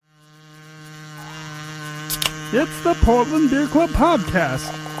It's the Portland Beer Club Podcast.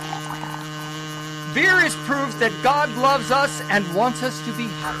 Beer is proof that God loves us and wants us to be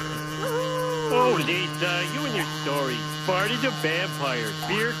happy. Oh, Lisa, you and your stories. Farted a vampire.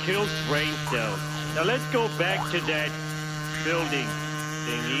 Beer kills brain cells. Now let's go back to that building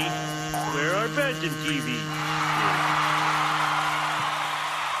thingy where our beds and TVs is.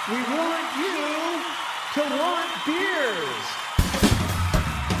 We want you to want beers.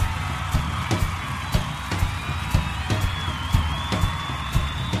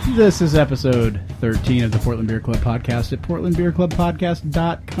 This is episode 13 of the Portland Beer Club Podcast at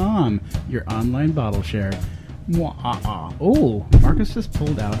portlandbeerclubpodcast.com, your online bottle share. Oh, Marcus just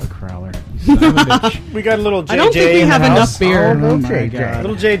pulled out a crowler. You son of a bitch. We got a little JJ. I don't think we have enough beer. Oh my God.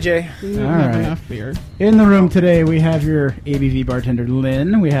 Little JJ. We don't All have right. enough beer. In the room today, we have your ABV bartender,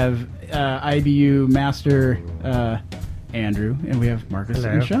 Lynn. We have IBU master, Andrew. And we have Marcus Hello.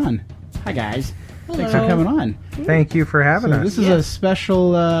 and Sean. Hi, guys. Thanks Hello. for coming on. Thank you for having So us. this is a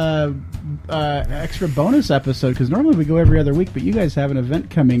special extra bonus episode because normally we go every other week, but you guys have an event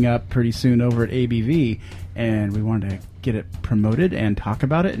coming up pretty soon over at ABV, and we wanted to get it promoted and talk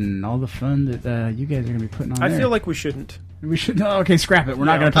about it and all the fun that you guys are going to be putting on I there. feel like we shouldn't. We should. No, okay, scrap it. We're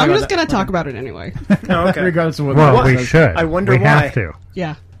not going to talk I'm about just that. going to talk about it anyway. Oh, okay. Regardless of what well, Marcus we says. should. I wonder we why. have to.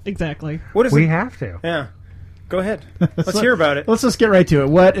 Yeah, exactly. What is We it? have to. Yeah. Go ahead. Let's hear about it. Let's just get right to it.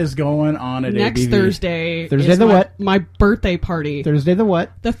 What is going on at Next ABV? Thursday Thursday is the my, what? my birthday party. Thursday the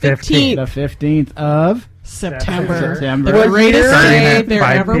what? The 15th. 15th The 15th of September. September. The What greatest year? day Starting at there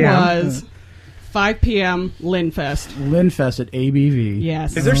 5 ever p.m. was. 5 p.m. Linfest. Linfest at ABV.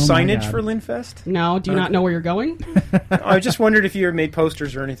 Yes. Is there Oh my signage God. for Linfest? No, do you not know where you're going? I just wondered if you made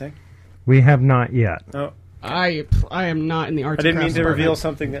posters or anything. We have not yet. Oh, I am not in the arts I didn't and mean crafts to reveal department.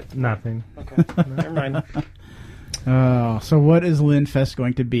 something that... Nothing. Okay, never mind. Oh, so what is Linfest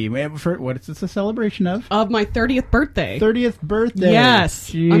going to be? What is this a celebration of? Of my 30th birthday. 30th birthday. Yes.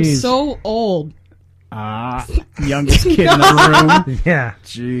 Jeez. I'm so old. Youngest kid in the room. Yeah.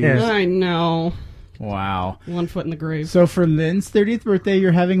 Jeez. Yes. I know. Wow. 1 foot in the grave. So for Lynn's 30th birthday,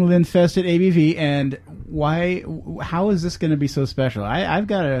 you're having Linfest at ABV, and why? How is this going to be so special? I've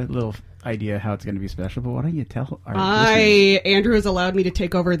got a little idea how it's going to be special, but why don't you tell our listeners? Andrew has allowed me to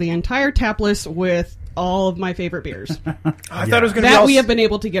take over the entire tap list with all of my favorite beers I thought it was going to be that all... we have been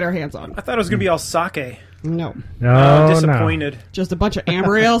able to get our hands on. I thought it was going to be all sake. No, No, Disappointed. just a bunch of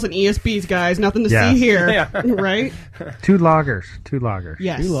amber ales and ESBs, guys. Nothing to Yes. see here, Yeah. right? No. Two lagers.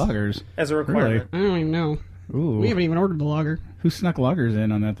 Yes. 2 lagers. As a requirement. I don't even know. Ooh. We haven't even ordered the lager. Who snuck lagers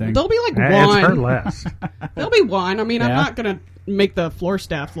in on that thing? There'll be like It's her one. list. There'll be one. I mean, I'm Yeah? not gonna make the floor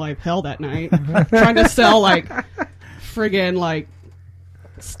staff's life hell that night. Trying to sell like friggin' like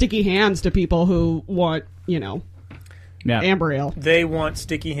sticky hands to people who want, Yeah. amber ale. They want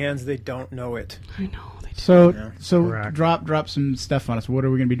sticky hands. They don't know it. I know. They do. So Correct. drop some stuff on us. What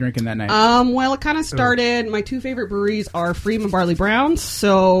are we going to be drinking that night? Well, it kind of started. My 2 favorite breweries are Freem and Barley Browns.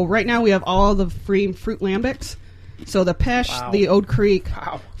 So right now we have all the Freem fruit lambics. So the Pesh, Wow. the Ode Creek,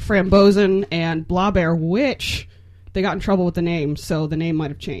 Wow. Frambozen, and Blaubeer, which they got in trouble with the name, so the name might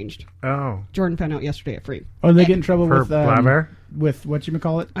have changed. Oh. Jordan found out yesterday at Freem. Oh, they get in trouble For with Blabber? with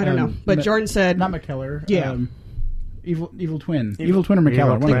whatchamacallit? I don't know, but Jordan said not McKellar. Yeah. Evil Twin. Evil Twin or McKellar. Evil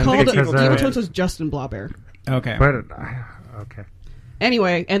one of Twin. them. called it. Evil Evil Twin. Twins was Justin Blaubeer. Okay. But, okay.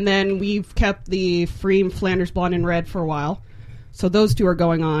 Anyway, and then we've kept the Freem Flanders Blonde and Red for a while. So those 2 are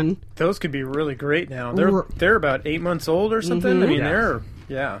going on. Those could be really great now. R- They're about 8 months old or something. I mean, Yeah. they're...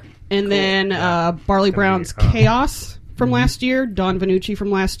 Yeah. And then Barley Brown's Gonna be, Chaos from last year, Don Vanucci from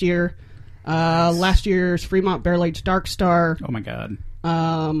last year, last year's Fremont Barrel Aged Dark Star, Oh my God.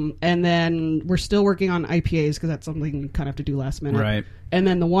 and then we're still working on IPAs because that's something you kind of have to do last minute. Right. And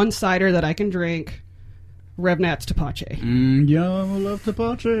then the one cider that I can drink, Revnat's Tapache. Yum, I love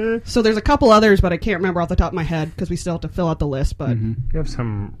Tapache. So there's a couple others, but I can't remember off the top of my head because we still have to fill out the list. But You have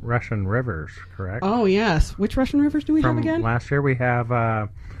some Russian rivers, correct? oh yes, which Russian rivers do we have From again? last year, we have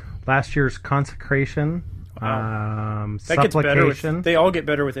last year's Consecration, That gets better Supplication. with... They all get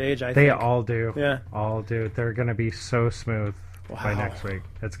better with age, I They think. all do. Yeah. All do. They're going to be so smooth by Wow. next week.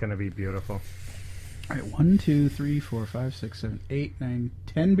 It's going to be beautiful. All right, 1, 2, 3, 4, 5, 6, 7, 8, 9,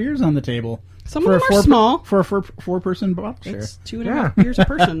 10 beers on the table. Some of them are small. For a four-person bottle share. It's 2.5 beers a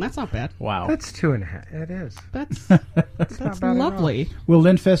person. That's not bad. Wow. That's 2.5. It is. That's not that's bad at all. lovely. Will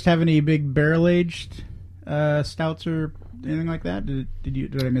Linfest have any big barrel-aged stouts or anything like that? Did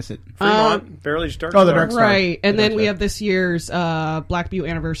I miss it? Fremont, Barrel Aged Dark oh, the Star. Dark Star. Right, and The then Dark we Star. have this year's Black Butte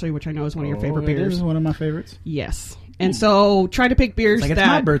Anniversary, which I know is one of your favorite It beers. is one of my favorites. Yes. And so try to pick beers Like it's my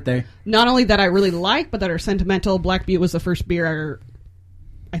that birthday. not only that I really like, but that are sentimental. Black Butte was the first beer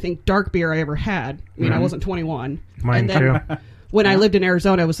I think, dark beer I ever had. I mean, I wasn't 21. Mine and then too. when I lived in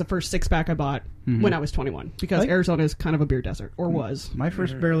Arizona, it was the first 6-pack I bought when I was 21 because Like- Arizona is kind of a beer desert, or was. My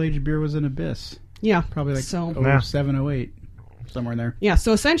first barrel-aged beer was an Abyss. Yeah. Probably like so. 07, 08, somewhere in there. Yeah,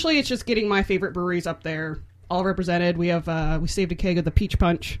 so essentially it's just getting my favorite breweries up there, all represented. We have we saved a keg of the Peach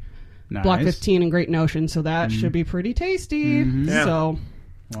Punch, Nice. Block 15 and Great Notion, so that should be pretty tasty. Yeah. So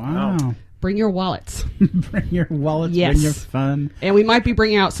Wow. bring your wallets. Bring your wallets, Yes. bring your fun. And we might be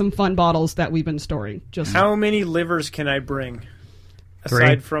bringing out some fun bottles that we've been storing. Just How many livers can I bring? 3.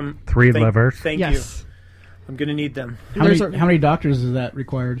 Aside from 3 livers. Thank yes. you. I'm going to need them. How many, There's a- how many doctors is that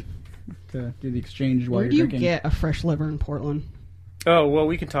required to do the exchange while Where do you're you drinking? get a fresh liver in Portland? Oh, well,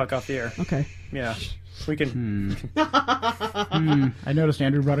 we can talk off the air. Okay. Yeah. We can. I noticed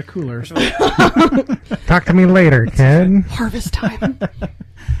Andrew brought a cooler. Talk to me later, kid. Harvest time.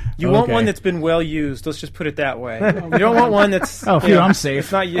 You want Okay. one that's been well used. Let's just put it that way. You don't want one that's. Oh, phew, I'm safe.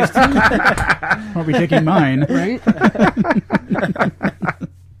 It's not used. Won't be taking mine. Right?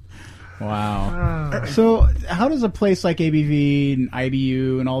 Wow. So, how does a place like ABV and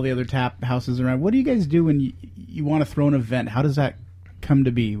IBU and all the other tap houses around? What do you guys do when you want to throw an event? How does that come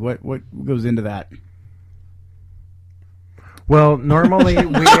to be? What goes into that? Well, normally we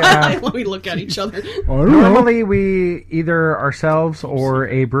Let me look at each other. normally we either ourselves or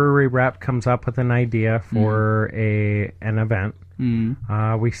a brewery rep comes up with an idea for an event.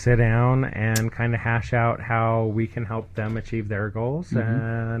 We sit down and kind of hash out how we can help them achieve their goals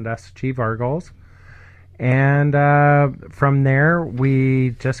and us achieve our goals. And from there,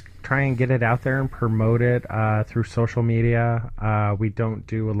 we just try and get it out there and promote it through social media. We don't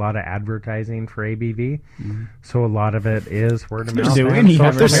do a lot of advertising for ABV, so a lot of it is word of mouth. do and any social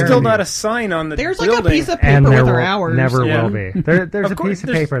There's advertising. still media. not a sign on the There's like building. a piece of And paper there with our will, hours. never Yeah. will be. There's Of a course, piece of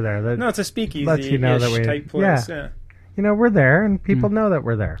there's- paper there. No, it's a speakeasy. Lets you know that we- type place. yeah. Yeah. You know, we're there, and people know that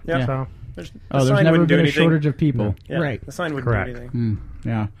we're there. Yeah. So There's, the Oh, there's sign never wouldn't do been a anything. shortage of people. Yeah, Right. The sign wouldn't Correct. do anything.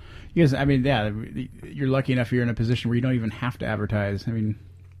 Yeah. You guys, I mean, yeah, you're lucky enough you're in a position where you don't even have to advertise. I mean,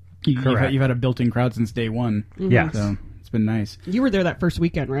 Correct. you've had a built-in crowd since day one. yes, So it's been nice. You were there that first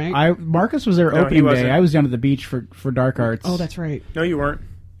weekend, right? Marcus was there No, he opening day. wasn't. I was down at the beach for Dark Arts. Oh, that's right. No, you weren't.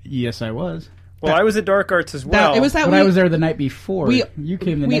 Yes, I was. Well, I was at Dark Arts as well. It was that But week. I was there the night before. We- you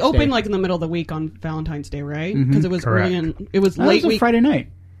came the we next opened day. like in the middle of the week on Valentine's Day, right? Because it was early Correct. in. It was That late was a week. Friday night.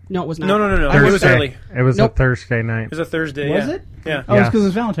 No, it was not. No. I It was was there. early. It was Nope. a Thursday night, It was a Thursday. Was yeah. it? Yeah. Oh, it's Yes. because it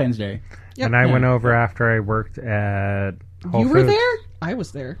was Valentine's Day. Yep. and I Yeah. went over after I worked at Whole You were Foods. there. I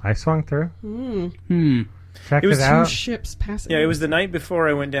was there. I swung through. Checked It was it two out. Ships passing. Yeah, it was the night before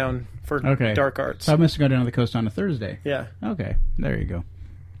I went down for Okay. Dark Arts. So I must have gone down to the coast on a Thursday. Yeah. Okay, there you go.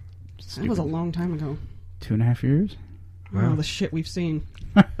 That was a long time ago. 2.5 years. Wow, the shit we've seen.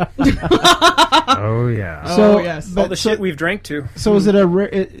 Oh yeah. Oh, yes. All the shit we've drank to. So is it a?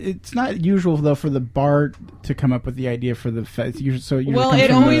 It's not usual though for the bar to come up with the idea for the fest. So it usually Well, comes it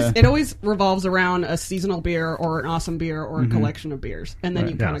from always the- it always revolves around a seasonal beer or an awesome beer or a collection of beers, and then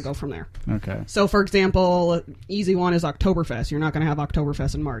Right. you kind of Yes. go from there. Okay. So, for example, easy one is Oktoberfest. You're not going to have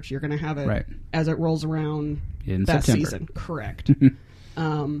Oktoberfest in March. You're going to have it Right. as it rolls around In that September. season. Correct.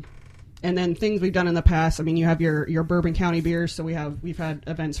 And then things we've done in the past. I mean, you have your Bourbon County beers, so we've had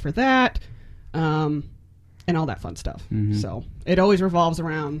events for that, and all that fun stuff. So it always revolves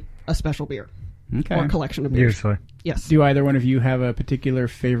around a special beer Okay. or collection of beers. Usually. Yes. Do either one of you have a particular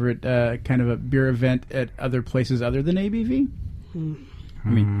favorite kind of a beer event at other places other than ABV? I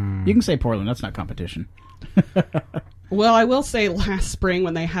mean, you can say Portland. That's not competition. Well, I will say last spring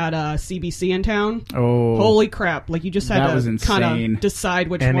when they had CBC in town. Oh, Holy crap! Like you just had That was to kind insane. of decide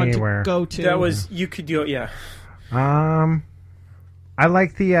which Anywhere. one to go to. That was, you could do it, yeah. I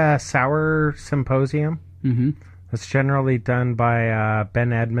like the Sour Symposium. Mhm. It's generally done by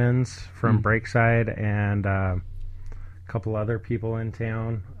Ben Edmonds from Breakside and a couple other people in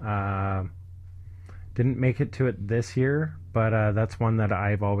town. Didn't make it to it this year, but that's one that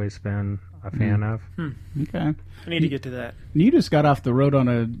I've always been a fan of. Okay. I need to get to that. You just got off the road on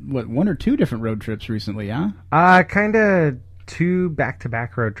one or two different road trips recently, huh? Kind of 2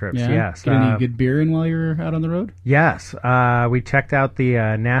 back-to-back road trips, yes. Get any good beer in while you're out on the road? Yes, we checked out the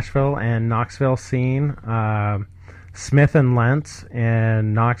Nashville and Knoxville scene. Smith and Lentz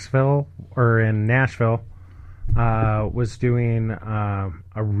in Knoxville or in Nashville was doing a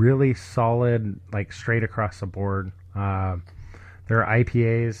really solid, like straight across the board. Their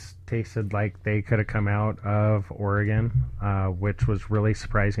IPAs tasted like they could have come out of Oregon, which was really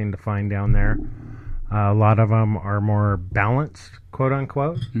surprising to find down there. A lot of them are more balanced, quote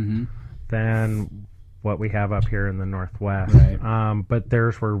unquote, than what we have up here in the Northwest. Right. But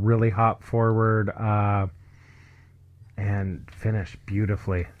theirs were really hop forward. and finished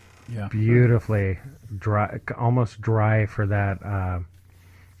beautifully. Yeah. Beautifully dry, almost dry for that kind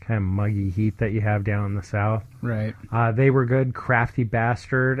of muggy heat that you have down in the south. Right. They were good. Crafty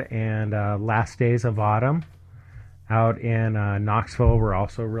Bastard and Last Days of Autumn out in Knoxville were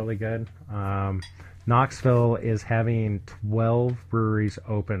also really good. Knoxville is having 12 breweries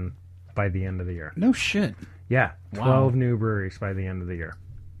open by the end of the year. No shit. Yeah, Wow. 12 new breweries by the end of the year.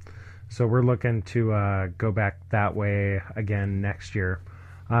 So we're looking to go back that way again next year.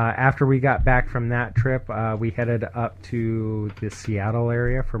 After we got back from that trip, we headed up to the Seattle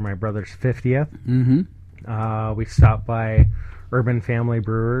area for my brother's 50th. Mm-hmm. We stopped by Urban Family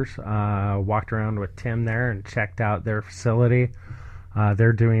Brewers, walked around with Tim there and checked out their facility.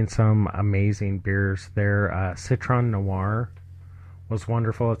 They're doing some amazing beers. Their Citron Noir was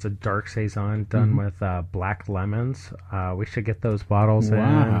wonderful. It's a dark saison done with black lemons. We should get those bottles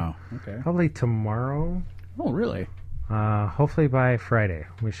Wow. in Okay. probably tomorrow. Oh, really? Hopefully by Friday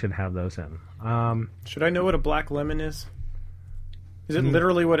we should have those in. Should I know what a black lemon is? Is it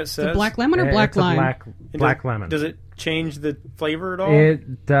literally what it says? Black lemon or black It's a lime? black lemon. Does it change the flavor at all?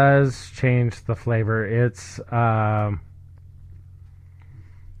 It does change the flavor. It's a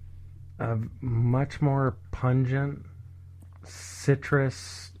much more pungent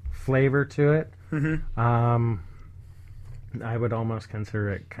citrus flavor to it. Mm-hmm. I would almost consider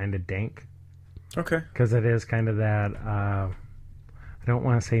it kind of dank Okay. because it is kind of that. I don't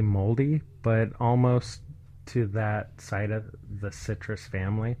want to say moldy, but almost to that side of the citrus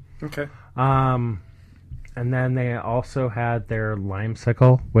family. Okay. And then they also had their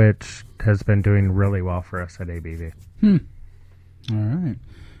Limesicle, which has been doing really well for us at ABV. All right.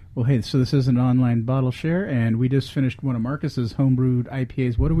 Well, hey, so this is an online bottle share, and we just finished one of Marcus's homebrewed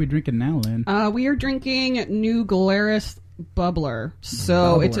IPAs. What are we drinking now, Lynn? We are drinking New Glarus Bubbler.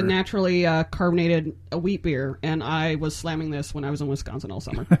 So it's a Bubbler. naturally carbonated wheat beer, and I was slamming this when I was in Wisconsin all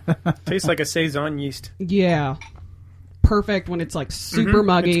summer. Tastes like a saison yeast. Yeah. Perfect when it's like super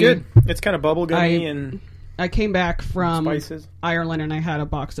muggy. It's good. It's kind of bubblegummy and I came back from spices. Ireland and I had a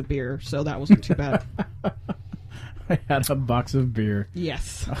box of beer, so that wasn't too bad. I had a box of beer.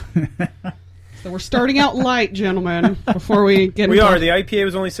 Yes. So we're starting out light, gentlemen, before we get We into are. The IPA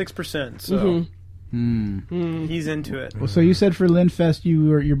was only 6%, so Mm-hmm. he's into it. Well, so you said for Linfest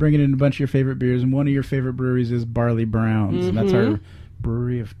you're bringing in a bunch of your favorite beers, and one of your favorite breweries is Barley Browns, and that's our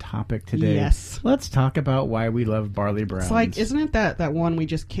brewery of topic today. Yes. Let's talk about why we love Barley Browns. It's like, isn't it that one we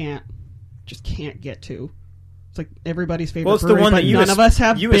just can't get to? It's like everybody's favorite Well, it's the brewery, one but that you none of us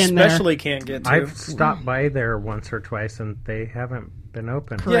have you been there. especially can't get to. I've stopped by there once or twice, and they haven't been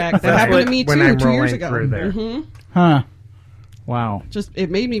open. Correct. Yeah, that happened what- to me when too I'm 2 years rolling ago. through there. Mhm. Huh. Wow. Just it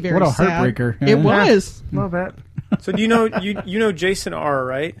made me very What a sad. heartbreaker. It Yeah. was. A little bit. So do you know you know Jason R,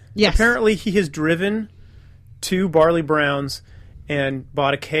 right? Yes. Apparently he has driven to Barley Browns and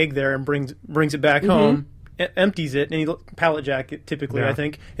bought a keg there and brings it back home, empties it, and he pallet jack it typically, Yeah. I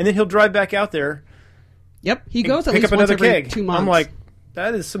think, and then he'll drive back out there Yep. He and goes at pick least up once another every keg. 2 months. I'm like,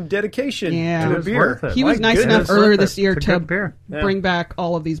 that is some dedication Yeah. to It a was beer. worth it. He was My nice goodness. enough earlier Worth this it. year It's a to good beer. Yeah. bring back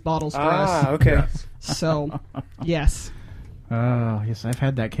all of these bottles for Ah, us. okay. So, yes. Oh, yes, I've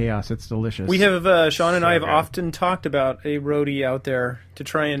had that chaos. It's delicious. We have Sean and I have good. often talked about a roadie out there to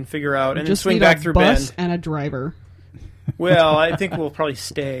try and figure out and then Just swing need back a through bus Bend. and a driver. Well, I think we'll probably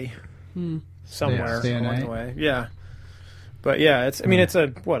stay somewhere Stay a along night? the way. Yeah, but yeah, it's. I mean, it's a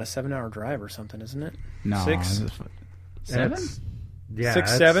 7-hour drive or something, isn't it? no, 6, this is- 7? Yeah, 6,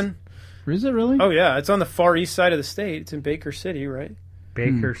 it's 7. Is it really? Oh yeah, it's on the far east side of the state. It's in Baker City, right?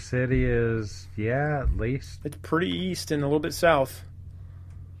 Baker City is, at least. It's pretty east and a little bit south.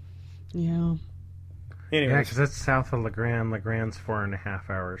 Yeah. Yeah, Anyways, because it's south of LeGrand. LeGrand's 4.5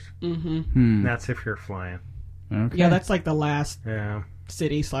 hours. Mm-hmm. And that's if you're flying. Okay. Yeah, that's like the last Yeah.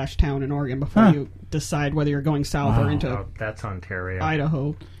 city/town in Oregon before Huh. you decide whether you're going south or into Oh, that's Ontario.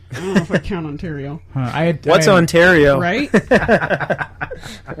 Idaho. I don't know if I count Ontario. what's Ontario? Right?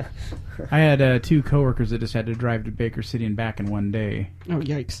 I had 2 coworkers that just had to drive to Baker City and back in one day. Oh,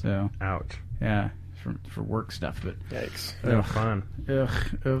 yikes. So Ouch. yeah, for work stuff. But Yikes! No fun.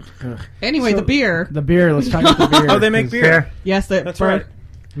 ugh. Anyway, So- the beer. The beer. Let's talk about the beer. Oh, they make It's beer. fair. Yes, That's right.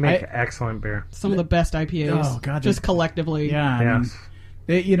 Make I- excellent beer. some of the best IPAs. Oh, God, Just they- collectively. Yeah, I mean,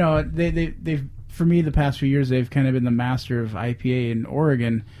 Yes. they've for me the past few years they've kind of been the master of IPA in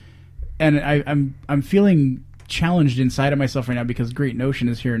Oregon, and I'm feeling challenged inside of myself right now because Great Notion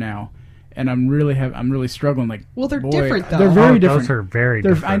is here now, and I'm really struggling. Like, Well, they're boy, different, though. They're very Oh, different. Those are very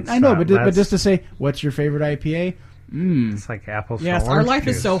They're- different. I know, stuff. but just to say, what's your favorite IPA? It's like apples Yes, to our orange life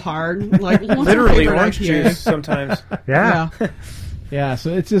juice. is so hard. Like, what's our Literally favorite orange IPA? juice sometimes. Yeah. Yeah. Yeah, so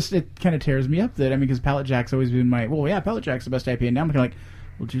it's just, it kind of tears me up that, I mean, because Pallet Jack's always been Pallet Jack's the best IPA. And now I'm kind of like,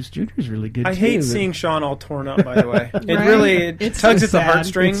 well, Juice Jr. is really good, I too. hate but- seeing Sean all torn up, by the way. It Right? really It's tugs so at the sad.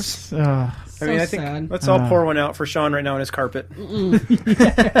 heartstrings. It's, So I mean, I think sad. let's all pour one out for Sean right now on his carpet.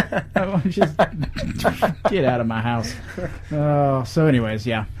 just get out of my house. Oh, so anyways,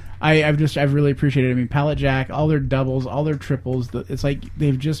 yeah. I've really appreciated it. I mean, Pallet Jack, all their doubles, all their triples, it's like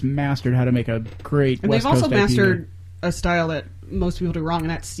they've just mastered how to make a great And West they've also Coast IPA. mastered a style that most people do wrong, and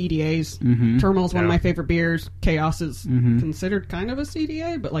that's CDAs. Mm-hmm. Terminal's one of Yeah. my favorite beers. Chaos is considered kind of a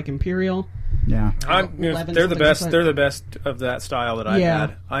CDA, but like Imperial. Yeah. They're the best. They're the best of that style that I've Yeah.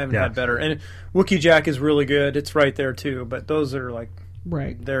 had. I haven't Yeah. had better. And Wookiee Jack is really good. It's right there too. But those are like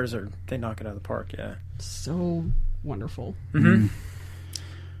Right. they knock it out of the park. Yeah. So wonderful.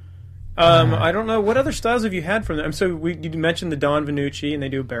 I don't know what other styles have you had from them. So you mentioned the Don Vanucci, and they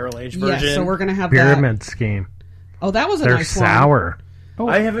do a barrel aged version. Yes, so we're going to have that. Pyramid Scheme. Oh, that was a They're nice sour. Oh,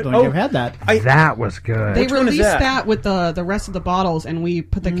 I haven't- don't think I've had that. That was good. one. They Which one is released that? that with the rest of the bottles, and we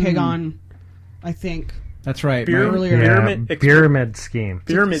put the keg on, I think, That's right. Beer- Mike. earlier. Pyramid Scheme.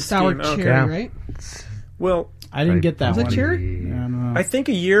 Pyramid sour Scheme. Okay. cherry, Yeah. right? Well, I didn't get that Was it one. cherry? I don't know. I think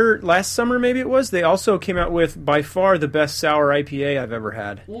last summer maybe it was. They also came out with by far the best sour IPA I've ever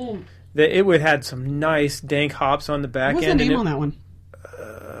had. That it would had some nice dank hops on the back What was the end. name and on that one?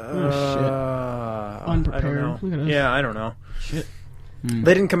 Unprepared. I don't know. Look at us. Yeah, I don't know. Shit.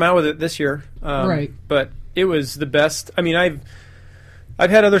 They didn't come out with it this year, Right. But it was the best. I mean, I've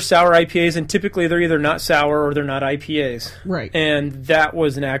had other sour IPAs, and typically they're either not sour or they're not IPAs. Right. And that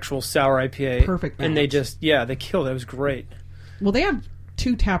was an actual sour IPA. Perfect And they balance. they killed it. It was great. Well, they have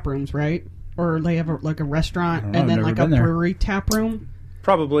 2 tap rooms, right? Or they have a restaurant don't know, and then I've like never a been there. brewery tap room.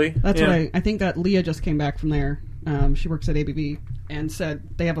 Probably. That's yeah. what I think that Leah just came back from there. She works at ABV and said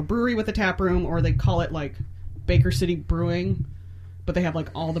they have a brewery with a tap room, or they call it like Baker City Brewing, but they have like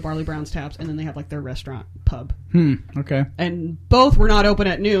all the Barley Browns taps, and then they have like their restaurant pub. Okay. And both were not open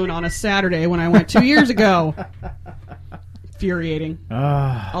at noon on a Saturday when I went 2 years ago. Infuriating.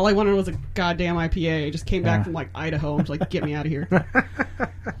 All I wanted was a goddamn IPA. I just came back from like Idaho. I was like, get me out of here.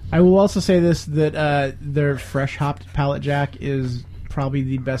 I will also say this, that their fresh hopped Pallet Jack is probably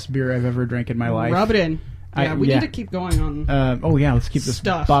the best beer I've ever drank in my life. Rub it in. Yeah, we yeah. need to keep going on. Let's keep this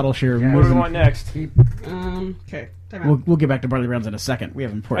Stuff. bottle share What do we moving. want next? Okay. Time out. We'll get back to Barley Browns in a second. We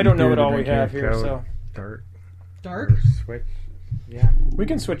have important I don't know beer what to all we drink have here. here, so Dart. Dark? Or switch. Yeah. we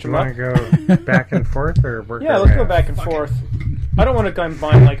can switch You them up. want to go back and forth or work Yeah, our let's way go up? back and forth. I don't want to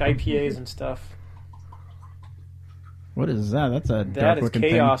combine like IPAs and stuff. What is that? That's a That dark is looking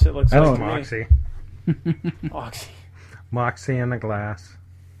chaos. thing. It looks That's like to me. Moxie. Moxie. Moxie in a glass.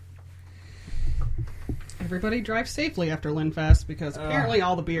 Everybody drive safely after Linfest because apparently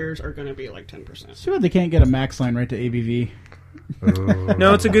all the beers are going to be like 10%. See what they can't get a max line right to ABV. Ooh.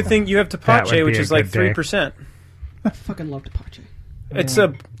 No, it's a good thing you have That would Tepache, be which a is like good day. 3%. I fucking love Tepache.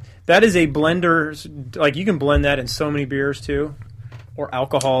 That is a blender's, like you can blend that in so many beers too, or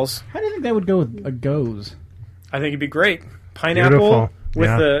alcohols. How do you think that would go with a Goes? I think it'd be great. Pineapple Beautiful. with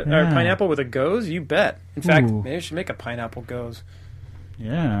Yeah. or pineapple with a goes, you bet. In fact, Ooh. maybe I should make a pineapple goes.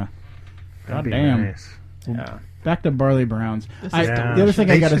 Yeah. That'd God be damn. nice. Yeah. Back to Barley Browns. Yeah. The other thing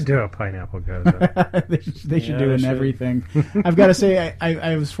they I got should to do a pineapple goza. they should Yeah, do they in should. everything. I've got to say,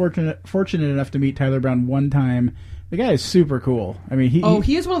 I was fortunate enough to meet Tyler Brown one time. The guy is super cool. I mean,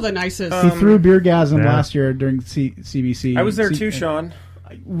 He is one of the nicest. he threw Beergasm Yeah. last year during CBC. I was there too, Sean.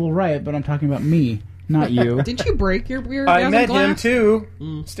 Well, right, but I'm talking about me, not you. Didn't you break your beer? I met glass? him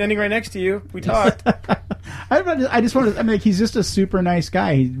too, standing right next to you. We talked. I just wanted. I mean, like, he's just a super nice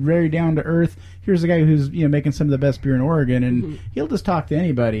guy. He's very down to earth. Here's a guy who's making some of the best beer in Oregon, and he'll just talk to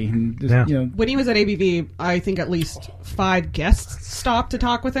anybody. And just, Yeah. When he was at ABV, I think at least 5 guests stopped to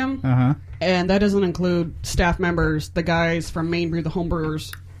talk with him. And that doesn't include staff members. The guys from Main Brew, the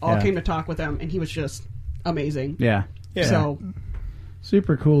homebrewers, all Yeah. came to talk with him, and he was just amazing. Yeah. Yeah. So,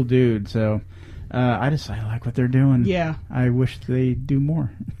 Super cool dude. So I like what they're doing. Yeah. I wish they do more.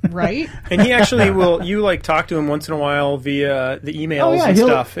 right? And he actually will. You like talk to him once in a while via the emails Oh, yeah, and he'll-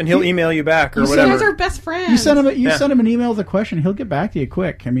 stuff, and he'll email you back or You You whatever. guys are best friends. You send him Yeah. send him an email with a question. He'll get back to you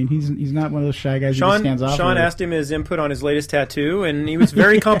quick. I mean, he's not one of those shy guys who just Sean stands off. Sean or- asked him his input on his latest tattoo, and he was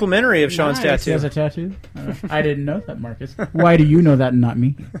very complimentary of Sean's Nice. He has tattoo. a tattoo. I didn't know that, Marcus. Why do you know that and not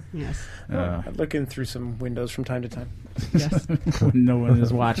me? Yes. Looking through some windows from time to time. Yes. When no one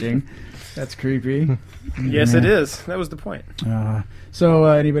is watching. That's creepy. Yes, it is. That was the point. So,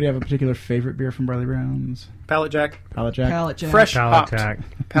 anybody have a particular favorite beer from Barley Browns? Pallet Jack, Pallet Jack. Pallet Jack. fresh Pallet hopped Jack.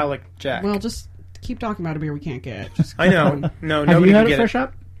 Pallet Jack. Well, just keep talking about a beer we can't get. Just I know. No, Have nobody you had can a get fresh it.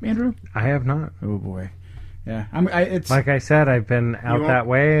 hop, Andrew? I have not. Oh boy. Yeah, it's Like I said, I've been out that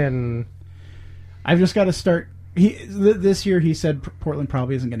way, and I've just got to start. This year, he said Portland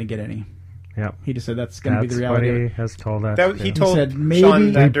probably isn't going to get any. yep. He just said that's going to be That's the reality. what of he it. has told us. He told said maybe-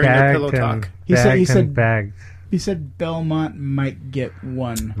 Sean that during their bagged pillow and talk. He said- bagged. He said Belmont might get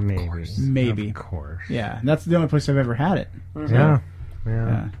one. Maybe. Of course. Yeah, that's the only place I've ever had it. Yeah.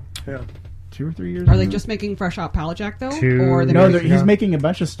 Yeah. Yeah. 2 or 3 years. Are they just making fresh hop Pallet Jack though? Two- Or are they No, making- he's making a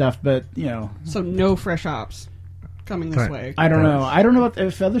bunch of stuff, but so no fresh hops coming this Right. way. I don't know. I don't know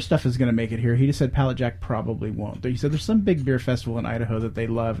if other stuff is going to make it here. He just said Pallet Jack probably won't. He said there's some big beer festival in Idaho that they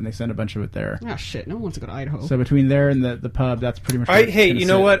love, and they send a bunch of it there. Ah, shit! No one wants to go to Idaho. So between there and the pub, that's pretty much. where it's Hey, gonna you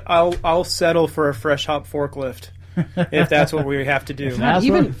know sit. what? I'll settle for a fresh hop forklift if that's what we have to do. God, That's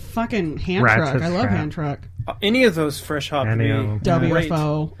even what- fucking hand Ratchet's truck. I love crap. hand truck. Any of those fresh hop would Any be of them. great.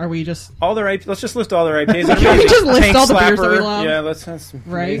 WFO. Are we just All their IP, let's just list all their IPAs. Can we just list all the beers that we love? Yeah, let's have some.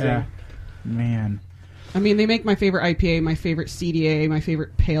 Right? Yeah. Man. I mean, they make my favorite IPA, my favorite CDA, my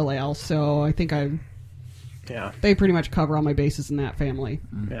favorite pale ale. So I think Yeah, they pretty much cover all my bases in that family.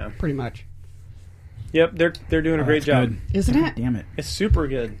 yeah. Pretty much, Yep, they're doing a great That's job. good. isn't it? Damn it. It's super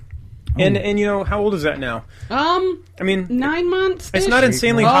good. And you know, how old is that now? I mean, 9 months. it's not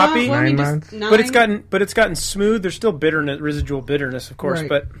insanely Well, hoppy, let me 9 just- months. but it's gotten smooth. There's still bitterness, residual bitterness, of course, Right.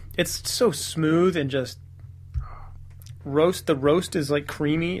 but it's so smooth and just the roast is like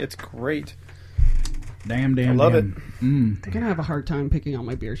creamy. It's great. Damn. I love it. I'm gonna have a hard time picking out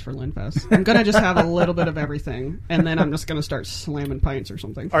my beers for Linfest. I'm gonna just have a little bit of everything, and then I'm just gonna start slamming pints or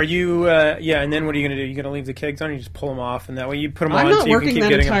something. Are you? Yeah, and then what are you going to do? You going to leave the kegs on? Or you just pull them off, and that way you put them I'm on not so you can working keep that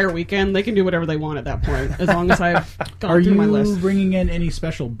getting entire them. weekend. They can do whatever they want at that point, as long as I've gone Are through you my list. bringing in any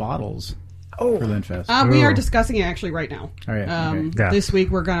special bottles for Linfest? We are Ooh. discussing it actually right now. Oh, yeah, okay. Yeah. This week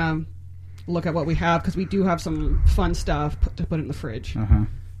we're gonna look at what we have because we do have some fun stuff to put in the fridge. Uh-huh.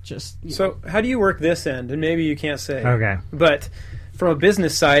 Just So, how do you work this end? And maybe you can't say. Okay. But from a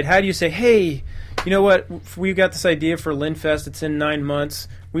business side, how do you say, hey, you know what? We've got this idea for Linfest. It's in 9 months.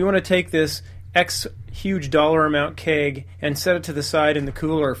 We want to take this X huge dollar amount keg and set it to the side in the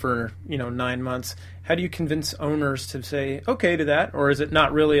cooler for 9 months. How do you convince owners to say okay to that, or is it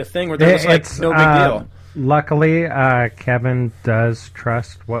not really a thing where they're just like, It's, no big deal? Luckily, Kevin does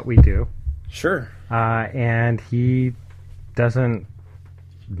trust what we do, Sure. and he doesn't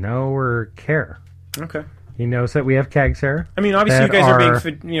know or care. Okay. He knows that we have kegs here. I mean, obviously, you that guys are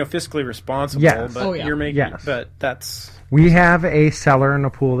are- being fiscally responsible, Yes. but Oh, yeah. you're making. Yes. But that's We have a cellar and a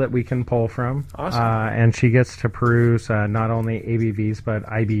pool that we can pull from. Awesome. And she gets to peruse not only ABVs but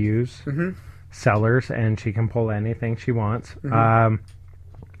IBUs, cellars, and she can pull anything she wants.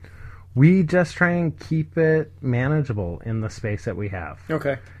 We just try and keep it manageable in the space that we have.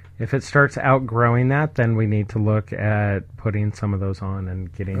 okay. If it starts outgrowing that, then we need to look at putting some of those on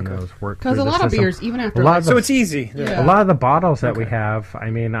and getting those worked through because a the lot of system. beers, even after A lot like, of So the- it's easy. Yeah. A lot of the bottles that we have,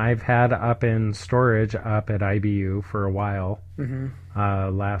 I mean, I've had up in storage up at IBU for a while,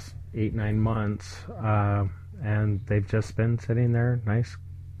 last 8-9 months, and they've just been sitting there nice,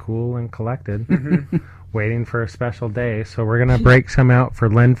 cool, and collected, waiting for a special day. So we're going to break some out for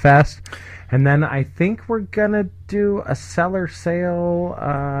Linfest. And then I think we're going to do a cellar sale.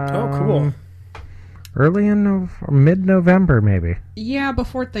 Oh, cool. Early in mid-November, maybe. yeah,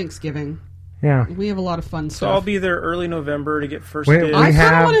 before Thanksgiving, Yeah. we have a lot of fun So stuff. I'll be there early November to get first Wait, dibs. I kind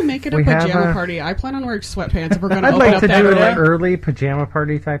have- of want to make it a we have pajama a- party. I plan on wearing sweatpants if we're going to I'd open like up to that do early. an early pajama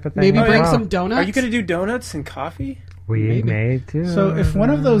party type of thing. Maybe as bring well. some donuts. Are you going to do donuts and coffee? We Maybe. may do. So if one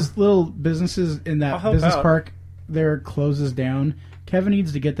of those little businesses in I'll that help business out. park there closes down, Kevin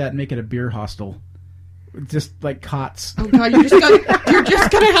needs to get that and make it a beer hostel. Just like cots. Oh god, you're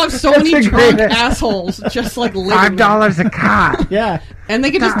just gonna have so many a drunk great- assholes just like living $5 a cot. Yeah. and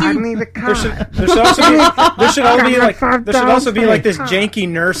they can just I do. need a There should, cot. there should also be there should all be like $5 there should also be for like a this cup. janky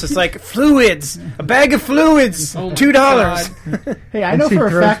nurse. It's like fluids, a bag of fluids, Oh my $2. God. Hey, I And know she for a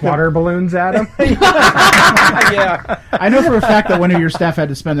throws fact that water balloons at him. Yeah. I know for a fact that one of your staff had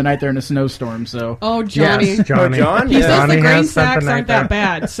to spend the night there in a snowstorm. So Oh Johnny. Yes, Johnny. Oh, John? He Yeah. says Johnny the grain has spent the sacks night aren't that there.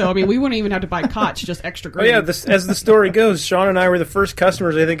 bad, so I mean we wouldn't even have to buy cots, just extra Oh grain. yeah. As the story goes, Sean and I were the first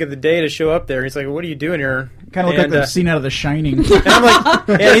customers I think of the day to show up there. He's like, "What are you doing here?" kind of look like And, the scene out of The Shining. and I'm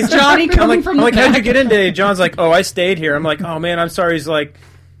like, yeah, he's Johnny coming I'm like, from I'm the like, how'd you back. get in today? John's like, oh, I stayed here. I'm like, oh man, I'm sorry. He's like,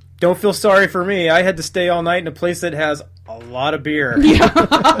 don't feel sorry for me. I had to stay all night in a place that has a lot of beer.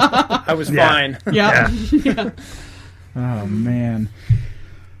 I was fine. Yeah. Oh man.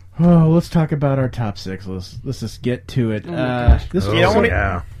 Oh, let's talk about our top six. Let's just get to it. This You don't was, wanna-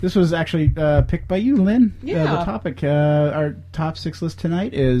 yeah. this was actually picked by you, Lynn. Yeah. The topic, our top six list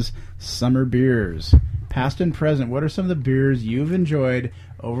tonight is summer beers, past and present, what are some of the beers you've enjoyed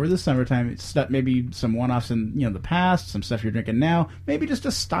over the summertime? Maybe some one-offs in the past, some stuff you're drinking now, maybe just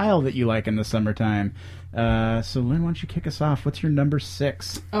a style that you like in the summertime. So Lynn, why don't you kick us off? What's your number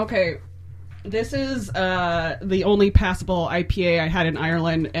 6? Okay. This is the only passable IPA I had in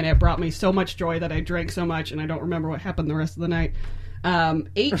Ireland, and it brought me so much joy that I drank so much, and I don't remember what happened the rest of the night.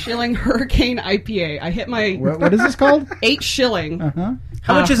 8 Shilling Hurricane IPA. I hit my... What is this called? 8 Shilling. Uh-huh.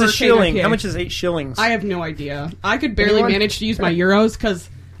 How much is a Hurricane shilling? IPA. How much is 8 shillings? I have no idea. I could barely Anyone? manage to use my euros, because,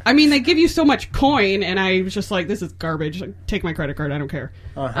 I mean, they give you so much coin, and I was just like, this is garbage. Take my credit card. I don't care.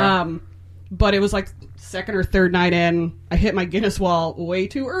 But it was like second or third night in. I hit my Guinness wall way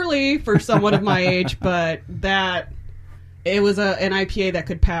too early for someone of my age, but it was an IPA that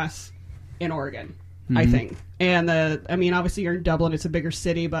could pass in Oregon, I think. And obviously you're in Dublin, it's a bigger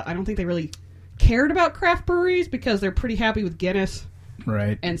city, but I don't think they really cared about craft breweries because they're pretty happy with Guinness,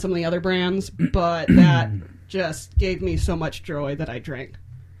 right, and some of the other brands. But that just gave me so much joy that I drank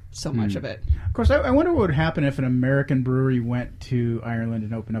so much of it. Of course, I wonder what would happen if an American brewery went to Ireland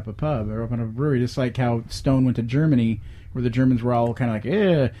and opened up a pub or opened up a brewery, just like how Stone went to Germany, where the Germans were all kind of like,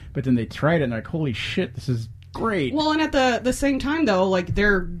 eh, but then they tried it and they're like, holy shit, this is great. Well, and at the same time, though, like,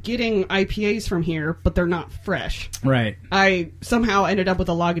 they're getting IPAs from here, but they're not fresh. Right. I somehow ended up with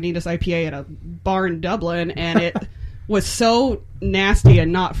a Lagunitas IPA at a bar in Dublin, and it was so nasty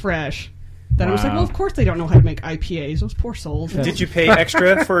and not fresh that I was like, well, of course they don't know how to make IPAs. Those poor souls. Did you pay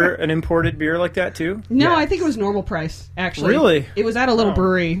extra for an imported beer like that, too? No, I think it was normal price, actually. Really? It was at a little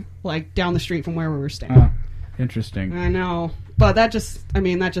brewery, like, down the street from where we were staying. Oh, interesting. I know. But that just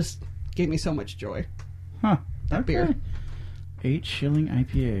gave me so much joy. Huh. That beer. 8 Shilling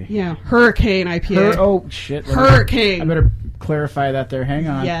IPA. Yeah, Hurricane IPA. Oh, shit. Hurricane. I better clarify that there. Hang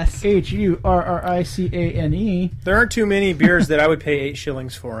on. Yes. HURRICANE. There aren't too many beers that I would pay 8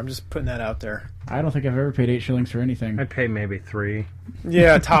 shillings for. I'm just putting that out there. I don't think I've ever paid 8 shillings for anything. I'd pay maybe 3.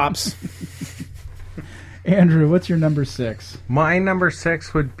 Yeah, tops. Andrew, what's your number 6? My number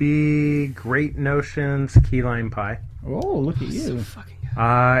 6 would be Great Notions Key Lime Pie. Oh, look at you. Fucking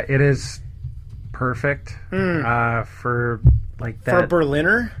good. It is perfect for like that For a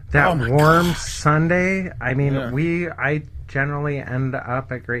Berliner? that Oh my warm gosh. Sunday. I mean, Yeah. I generally end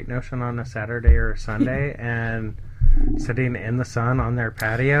up at Great Notion on a Saturday or a Sunday and sitting in the sun on their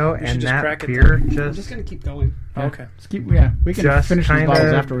patio, should and just that crack it beer I'm just just going to keep going. Okay. We can Just finish these kinda-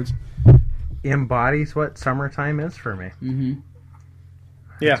 bottles afterwards. embodies what summertime is for me.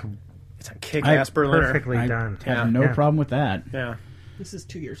 Yeah. It's a kick-ass Berliner. Perfectly I done. have no Yeah. problem with that. Yeah. This is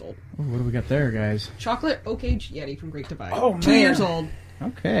 2 years old. Ooh, what do we got there, guys? Chocolate Oak Age Yeti from Great Divide. Oh, 2 man. years old.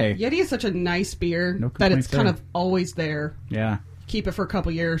 Okay. Yeti is such a nice beer No that it's complaints kind there. of always there. Yeah. Keep it for a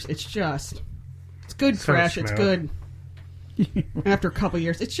couple years. It's good So fresh. It's smooth. good. After a couple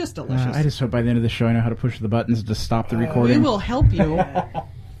years, it's just delicious. I just hope by the end of the show I know how to push the buttons to stop the we recording. will help you.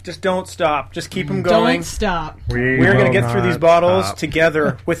 Just don't stop. Just keep them going. Don't stop. We're going to get through these bottles stop.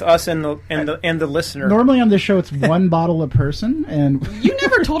 together with us and the listener. Normally on this show it's one bottle a person, and You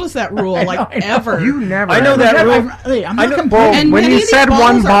never told us that rule, like, I know. ever. You never. I know that rule. I'm I not know- complaining. And When many you of said these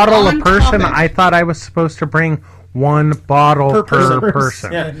one bottles are bottle a on person, topic. I thought I was supposed to bring one bottle Per per person.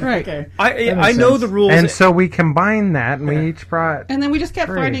 person. Yeah. Right. Okay. I That makes know sense. the rules. And so we combined that, and we each brought. And then we just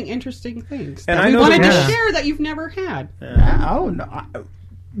kept Great. finding interesting things And that I we know wanted the to rules. share that you've never had. Oh no!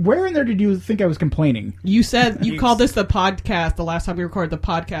 Where in there did you think I was complaining? You said you You- called this the podcast the last time we recorded the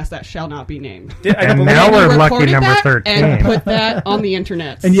podcast that shall not be named. I And believe now And we're you lucky recorded number that 13. and put that on the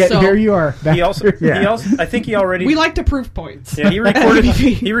internet. And yet So here you are. Back he also. I think he already. we like to prove points. Yeah, he recorded.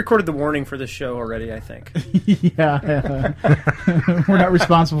 He recorded the warning for this show already. I think. yeah. We're not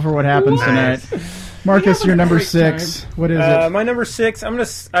responsible for what happens What? tonight. Marcus, We your have a number great 6. What is it? My number 6.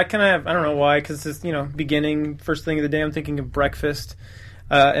 I kind of. I don't know why, because it's beginning first thing of the day. I'm thinking of breakfast,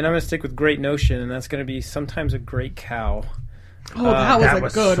 and I'm going to stick with Great Notion, and that's going to be sometimes a great cow. Oh, that was that a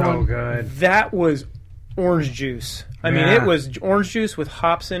was good so one. good. That was orange juice. I mean, Yeah. it was orange juice with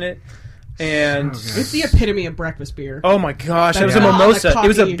hops in it, and So good. It's the epitome of breakfast beer. oh my gosh, it was a That's mimosa. on the It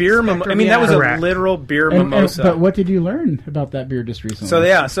was a coffee beer mimosa. I spectrum, mean, that yeah. was Correct. a literal beer And- mimosa. but what did you learn about that beer just recently? So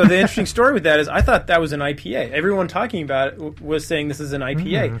yeah, so the interesting story with that is I thought that was an IPA. Everyone talking about it was saying this is an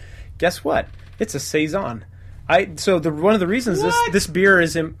IPA. Guess what? It's a saison. One of the reasons this beer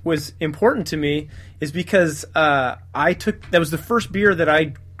was important to me is because that was the first beer that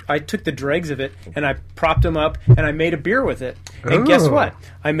I took the dregs of it and I propped them up and I made a beer with it. And guess Ooh. what?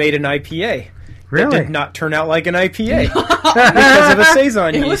 I made an IPA. Really? That did not turn out like an IPA because of a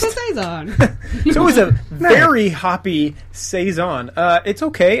saison It was yeast. a saison. So it was a very hoppy saison. It's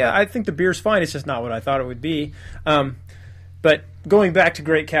okay. I think the beer's fine. It's just not what I thought it would be. But going back to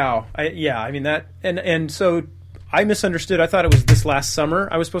Great Cow, I mean that, and so I misunderstood. I thought it was this last summer.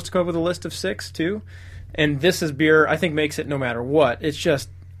 I was supposed to come up with a list of 6 too, and this is beer. I think makes it no matter what.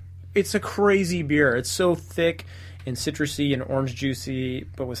 It's a crazy beer. It's so thick and citrusy and orange juicy,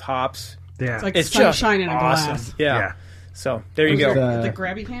 but with hops. Yeah. It's like It's sunshine just in a awesome. glass. Yeah. So there you go. The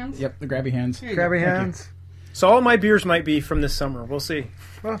grabby hands? Yep, the grabby hands. Grabby hands. So all my beers might be from this summer. We'll see.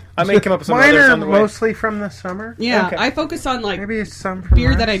 Well, I may come up with some mine others are on the way. mostly from the summer. Yeah, Okay. I focus on like Maybe some from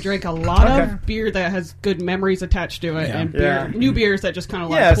beer that I last- drink a lot Okay. of, beer that has good memories attached to it, Yeah. and beer, Yeah. new beers that just kind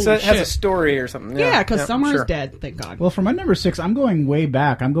of like, Yeah, holy so it has a shit. story or something. Yeah, because summer sure. is dead, thank God. Well, for my number 6, I'm going way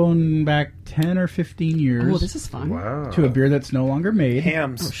back. I'm going back 10 or 15 years Oh, this is fun. Wow. to a beer that's no longer made.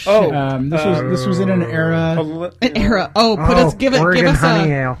 Hams. This was in an era. An era. Oh, give Oregon us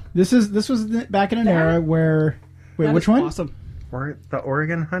Honey a. Ale. This was back in an era where. Wait, That which is one? Awesome. Or the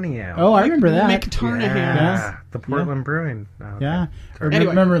Oregon Honey Ale. Oh, I remember that. McTarnahan. Yeah. The Portland Brewing. Okay. Yeah. Or Anyway.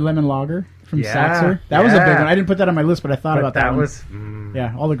 remember Lemon Lager from Yeah, Saxer? That was a big yeah. one. I didn't put that on my list, but I thought But about that one. was.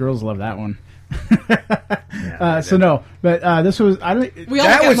 Yeah, all the girls love that one. they So no, but this was I don't. We all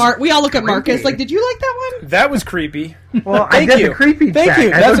That look at was We all look at Marcus creepy. like, did you like that one? That was creepy. Well, I Thank did you. the creepy Thank check. you.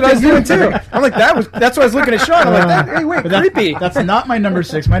 That's what I was looked doing at too. I'm like, that's why I was looking at Sean. I'm like, hey, wait, But that- creepy. That's not my number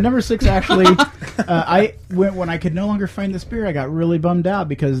 6. My number 6 actually, I went when I could no longer find this beer. I got really bummed out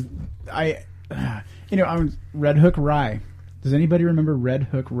because I was Red Hook Rye. Does anybody remember Red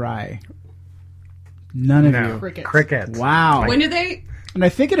Hook Rye? None of No. you. Crickets. Crickets. Wow. When did they? And I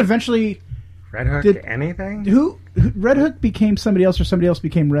think it eventually Red Hook Did- anything? who Red Hook became somebody else, or somebody else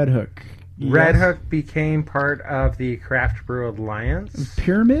became Red Hook. Red Yes. Hook became part of the Craft Brew Alliance.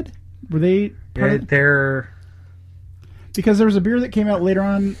 Pyramid. Were they part of, They're because there was a beer that came out later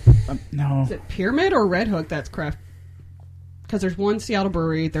on? No, Is it Pyramid or Red Hook? That's craft. Because there's one Seattle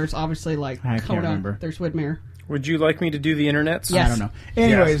brewery. There's obviously like I can't Coda. remember. There's Widmer. Would you like me to do the internets? Yes. I don't know.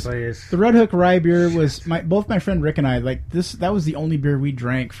 Anyways, please. the Red Hook Rye beer was both my friend Rick and I like this. That was the only beer we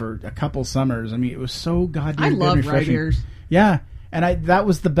drank for a couple summers. I mean, it was so goddamn I good love and rye refreshing. beers. Yeah, and that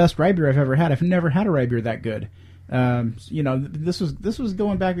was the best rye beer I've ever had. I've never had a rye beer that good. This was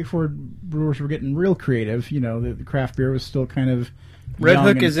going back before brewers were getting real creative. The craft beer was still kind of Red young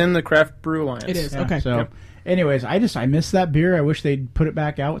Hook and- is in the Craft Brew Alliance. It is. Yeah, Okay. So, anyways, I miss that beer. I wish they'd put it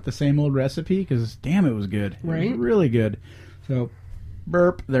back out with the same old recipe because damn, it was good. It Right? was really good. So,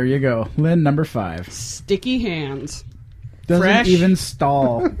 burp. There you go. Lynn, number 5. Sticky hands. Doesn't Fresh. even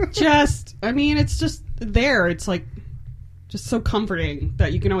stall. It's just there. It's like just so comforting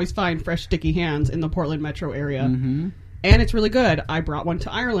that you can always find fresh sticky hands in the Portland metro area. Mm-hmm. And it's really good. I brought one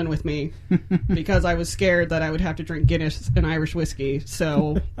to Ireland with me because I was scared that I would have to drink Guinness and Irish whiskey.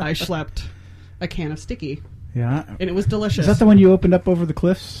 So I schlepped a can of sticky, Yeah. and it was delicious. Is that the one you opened up over the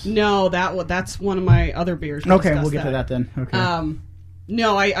cliffs? No, that's one of my other beers. We'll Okay, discuss we'll get to that then. Okay.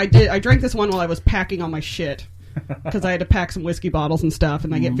 No, I did. I drank this one while I was packing all my shit because I had to pack some whiskey bottles and stuff,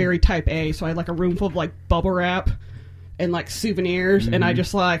 and I get very type A, so I had like a room full of like bubble wrap and like souvenirs, and I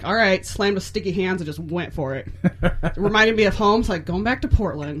just like, all right, slammed with sticky hands and just went for it. It reminded me of home. It's like going back to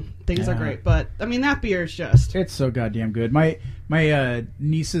Portland. Things are Yeah. great, but I mean that beer is just It's so goddamn good. My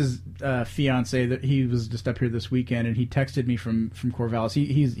niece's fiance, that he was just up here this weekend, and he texted me from Corvallis.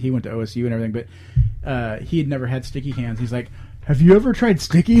 He went to OSU and everything, but he had never had sticky hands. He's like, "Have you ever tried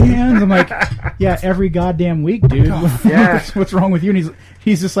sticky hands?" I'm like, "Yeah, every goddamn week, dude. Yeah. What's wrong with you?" And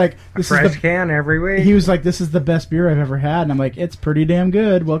he's just like, "This Fresh is the." can every week. He was like, "This is the best beer I've ever had," and I'm like, "It's pretty damn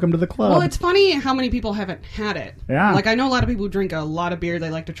good. Welcome to the club." well, it's funny how many people haven't had it. Yeah. Like I know a lot of people who drink a lot of beer. They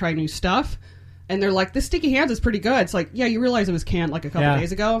like to try new stuff. And they're like, this sticky hands is pretty good. It's like, yeah, you realize it was canned like a couple Yeah.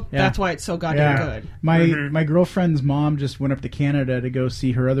 days ago. Yeah. That's why it's so goddamn Yeah. good. My girlfriend's mom just went up to Canada to go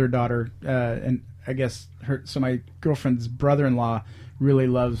see her other daughter, and I guess my girlfriend's brother-in-law really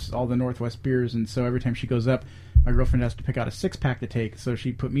loves all the Northwest beers, and so every time she goes up, my girlfriend has to pick out a 6-pack to take. So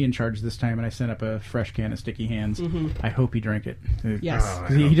she put me in charge this time, and I sent up a fresh can of Sticky Hands. I hope he drank it. Yes. Oh,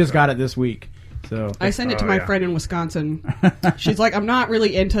 'Cause he just got it this week. So I sent it to my yeah. friend in Wisconsin. She's like, I'm not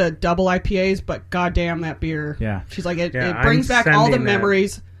really into double IPAs, but goddamn that beer. Yeah. She's like, it Yeah, brings I'm back all the sending that.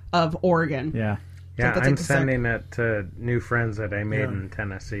 memories of Oregon. yeah. Yeah, that's I'm exact- sending it to new friends that I made in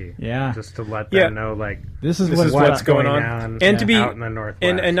Tennessee. Yeah. Just to let Yeah. them know, like, This is This what is it's what's about. going going on. on And to be out in the Northwest.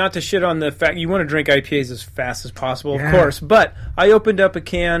 and not to shit on the fact you want to drink IPAs as fast as possible, Yeah. of course. But I opened up a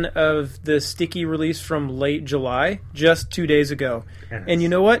can of the Sticky release from late July just 2 days ago, Yes. and you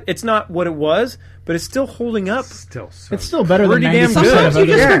know what? It's not what it was, but it's still holding up. It's still better than Pretty damn 90% good. Sometimes of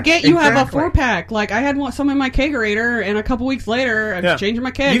you other. just Yeah, forget you have a exactly. 4-pack. Like, I had some in my kegerator, and a couple weeks later, I'm Yeah. changing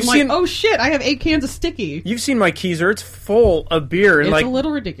my keg. You've I'm like, seen- oh shit, I have 8 cans of sticky. You've seen my Keezer; it's full of beer, and It's like a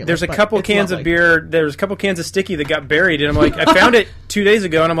little ridiculous. there's a but couple it's cans lovely. of beer. There's a couple cans of sticky that got buried, and I'm like, I found it 2 days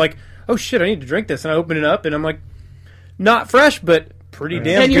ago, and I'm like, oh shit, I need to drink this, and I open it up, and I'm like, not fresh, but pretty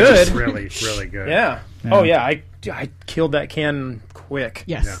damn And you're good. just- really, really good. Yeah. Oh yeah, I killed that can quick.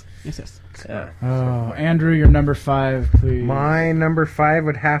 Yes. Yes. Yeah. Oh, Andrew, your number 5, please. My number 5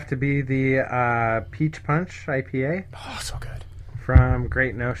 would have to be the Peach Punch IPA Oh, so good. from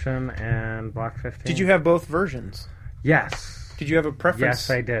Great Notion and Block 15. Did you have both versions? Yes. Did you have a preference? Yes,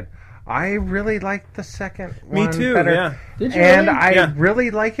 I did. I really like the second Me one too. better. Yeah. Did you And really? I Yeah. really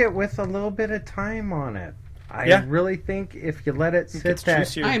like it with a little bit of time on it. I Yeah. really think if you let it sit It's that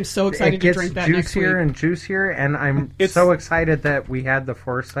juicier. I am so it excited to gets drink that next week. juicier and juicier, and I'm It's- so excited that we had the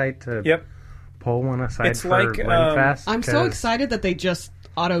foresight to Yep. pull one aside It's for like, Linfest. I'm so 'cause excited that they just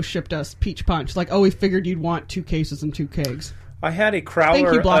auto shipped us Peach Punch. Like, oh, we figured you'd want 2 cases and 2 kegs. I had a crowler.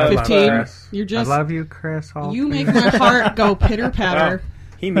 Thank you, Block of, 15. Chris. You're just I love you, Chris. Hall. you make my heart go pitter patter.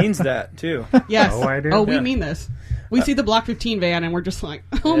 He means that too. Yes. Oh, I do? Oh, we Yeah. mean this. We see the Block 15 van and we're just like,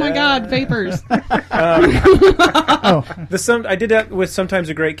 oh my god, vapors. I did that with Sometimes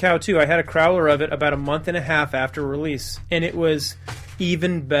a Great Cow too. I had a crowler of it about a month and a half after release, and it was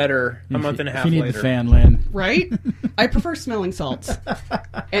even better a month and a half If you need later. the fan, Lynn. Right? I prefer smelling salts.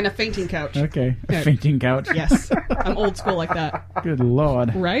 And a fainting couch. Okay. A Yeah. fainting couch. Yes. I'm old school like that. Good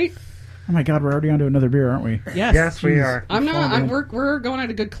lord. Right? Oh my god, we're already on to another beer, aren't we? Yes. Yes, we are. I'm not. Fine, We're going at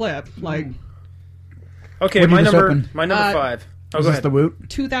a good clip. Like Okay, What'd you my just number open? 5. Oh, Is go this ahead. the Woot?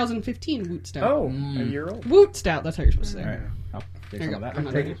 2015 Woot Stout. Oh, a year old. Woot Stout. That's how you're supposed to say. All right. I'll take There you some go. of that. I'm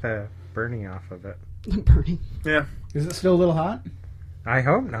not ready. Take the Bernie off of it. I'm burning. Yeah, Is it still a little hot? I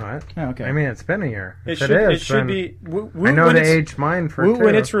hope not. Oh, okay. I mean, it's been a year. it If should. it is, It should then be. Woot, I know when to it's, age mine for Woot, two.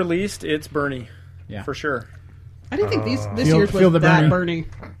 when it's released, it's Bernie. Yeah. For sure. I didn't think this Feel- year's feel the was that burning.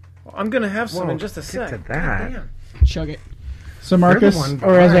 burning. I'm gonna have some Whoa, in just a get sec. to that. God Chug it. So Marcus, You're the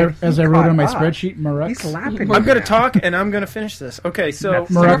one or behind. as I He wrote on my caught up. spreadsheet, Marux. He's lapping. damn. I'm you gonna now. talk and I'm gonna finish this. Okay, so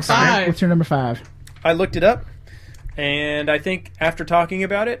That's Number Marux, 5. what's your number 5? I looked it up, and I think after talking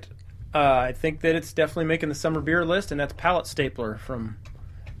about it, I think that it's definitely making the summer beer list, and that's Palate Stapler from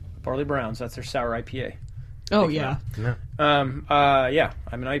Barley Browns. That's their sour IPA. Oh yeah. No. Yeah,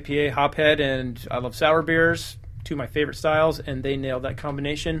 I'm an IPA hophead, and I love sour beers. 2 of my favorite styles, and they nailed that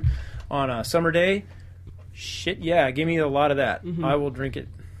combination on a summer day. Shit, yeah, give me a lot of that. I will drink it.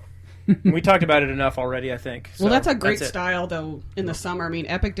 We talked about it enough already, I think. Well, So, that's a great it. style though in the summer. I mean,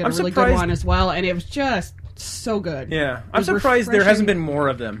 Epic did I'm a really surprised- good one as well, and it was just so good. Yeah, It I'm was surprised there refreshing. hasn't been more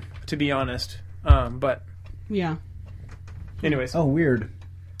of them, to be honest. But Yeah. anyways, Oh, weird.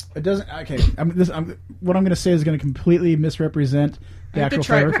 It doesn't. Okay, what I'm going to say is going to completely misrepresent I the have to actual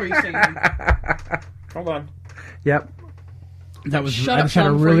try it flavor. before you say it. hold on. Yep. That was. Shut I up, just had a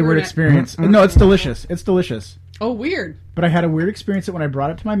Sean, really before weird you experience. No, it's delicious. It's delicious. Oh, weird. But I had a weird experience that when I brought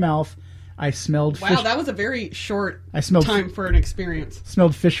it to my mouth, I smelled Wow, fish. that was a very short I smelled time for an experience.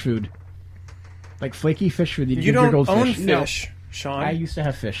 smelled fish food, like flaky fish food. You don't own goldfish. fish, Sean. I used to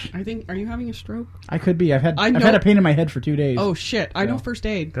have fish. I think. Are you having a stroke? I could be. I've I had know- a pain in my head for 2 days. Oh shit! I know No. first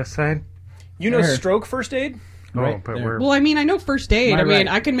aid. This side. You know There. stroke first aid? Right Oh, but there. we're. Well, I mean, I know first aid. My I mean, right.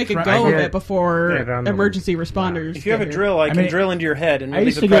 I can make a Front- go I of get it before it on the- emergency responders. If you have a get here. drill, I can mean, drill into your head and I relieve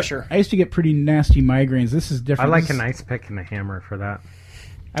used the to pressure. I used to get pretty nasty migraines. This is I different. like This an is- ice pick and a hammer for that.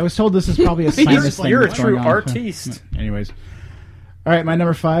 I was told this is probably a sinus thing. You're a that's true going on. artiste. Anyways. All right, my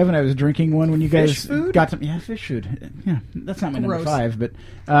number 5, and I was drinking one when you guys Fish food? got to... Yeah, fish food. Yeah, that's not my number Gross. 5, but...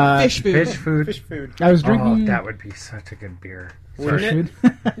 Fish food. Fish food. Fish food. I was Oh, drinking that would be such a good beer. Wouldn't fish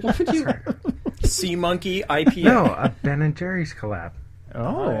it? food. What would you? Sea Monkey IPA. No, a Ben and Jerry's collab.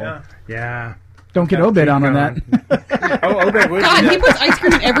 Oh, Yeah. Yeah. Don't get Keep Obed on that. going. Oh, Obed would. God, do he that. puts ice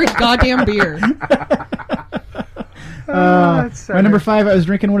cream in every goddamn beer. That's My number 5, I was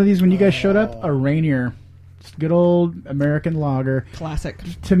drinking one of these when you guys showed up. A Rainier. Just good old American lager. Classic.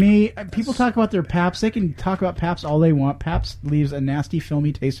 To me, people talk about their Pabst. They can talk about Pabst all they want. Pabst leaves a nasty,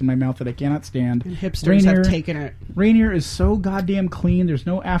 filmy taste in my mouth that I cannot stand. And hipsters have taken it. Rainier is so goddamn clean. There's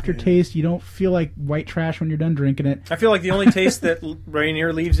no aftertaste. You don't feel like white trash when you're done drinking it. I feel like the only taste that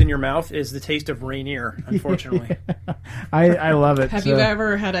Rainier leaves in your mouth is the taste of Rainier, unfortunately. I love it. Have so- you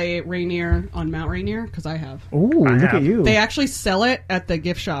ever had a Rainier on Mount Rainier? Because I have. Ooh, look have. at you. They actually sell it at the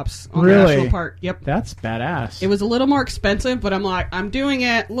gift shops on Really? the National Park. Yep. That's badass. It was a little more expensive, but I'm like, I'm doing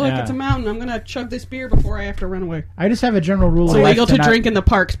it. Look, Yeah. it's a mountain. I'm going to chug this beer before I have to run away. I just have a general rule. It's in life illegal to not- drink in the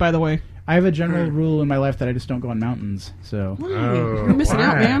parks, by the way. I have a general rule in my life that I just don't go on mountains. So Why? Oh, You're missing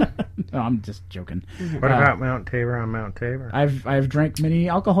out, why? man. No, I'm just joking. What about Mount Tabor on Mount Tabor? I've drank many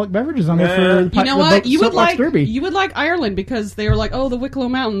alcoholic beverages on there for the You know what? You would like Derby. you would like Ireland because they were like, oh, the Wicklow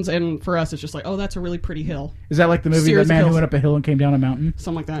Mountains, and for us, it's just like, oh, that's a really pretty hill, Is that like the movie Series The Man of Who Hills. Went Up a Hill and Came Down a Mountain?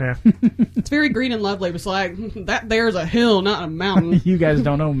 something like that. Yeah. It's very green and lovely. But it's like that. There's a hill, not a mountain. You guys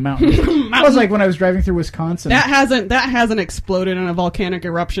don't know mountains. That was like when I was driving through Wisconsin. That hasn't exploded in a volcanic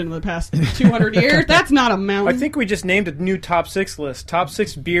eruption in the past 200 years. That's not a mountain. I think we just named a new top 6 list. Top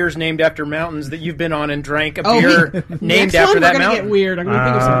 6 beers named after mountains that you've been on and drank a beer named next after one, that we're gonna mountain. get weird. I'm gonna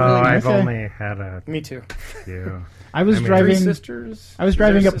think of something really nice. I've only had a Me too. few. I was Three driving. Sisters. I was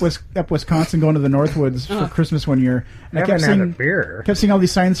driving up Sisters. up Wisconsin, going to the Northwoods for Christmas one year, and I I kept haven't had a seeing beer. all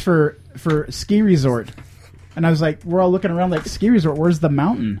these signs for ski resort. And I was like, we're all looking around like, ski resort, where's the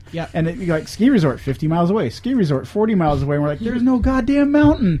mountain? Yep. And it, like, ski resort 50 miles away, ski resort 40 miles away. And we're like, there's no goddamn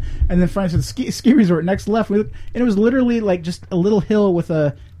mountain. And then finally said, ski resort next left. We looked, and it was literally like just a little hill with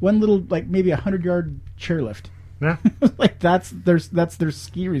one little, like maybe 100-yard chairlift. Yeah. Like that's their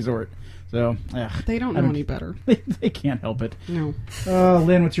ski resort. So They don't know any better. They can't help it. No.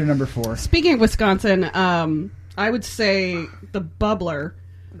 Lynn, what's your number 4? Speaking of Wisconsin, I would say the Bubbler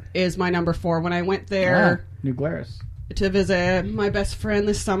is my number 4. When I went there New Glarus. to visit my best friend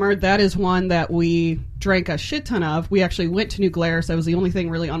this summer, that is one that we drank a shit ton of. We actually went to New Glarus. That was the only thing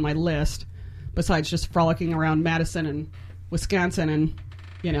really on my list, besides just frolicking around Madison and Wisconsin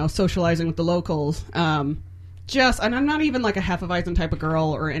and, socializing with the locals. And I'm not even like a Hefeweizen type of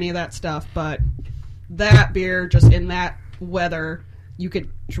girl or any of that stuff, but that beer, just in that weather, you could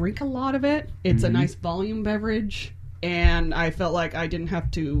drink a lot of it. It's a nice volume beverage, and I felt like I didn't have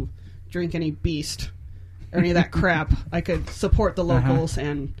to drink any Beast or any of that crap. I could support the locals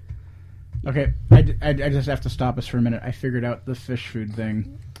and... Okay, I just have to stop us for a minute. I figured out the fish food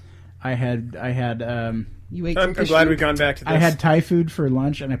thing. I had You ate I'm some fish glad food? we've gone back to this. I had Thai food for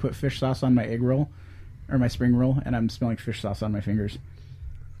lunch, and I put fish sauce on my egg roll, or my spring roll, and I'm smelling fish sauce on my fingers.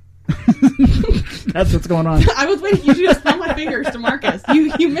 That's what's going on. I was waiting you to smell my fingers to Marcus.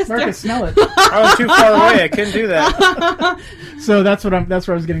 You missed Marcus, it. smell it. I was too far away. I couldn't do that. So that's where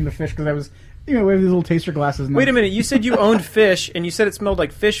I was getting the fish, because I was, we have these little taster glasses. And Wait a minute. You said you owned fish, and you said it smelled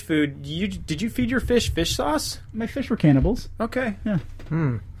like fish food. Did you feed your fish sauce? My fish were cannibals. Okay. Yeah.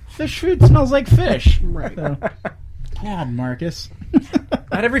 Fish food smells like fish. Right. So. God, Marcus.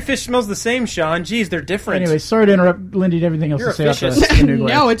 Not every fish smells the same, Sean. Jeez, they're different. Anyway, sorry to interrupt Lindy and everything else You're to say about officious. the New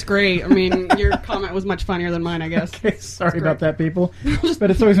Glarus. No, it's great. I mean, your comment was much funnier than mine, I guess. Okay, sorry about that, people. But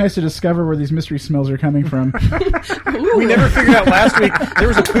it's always nice to discover where these mystery smells are coming from. We never figured out last week. There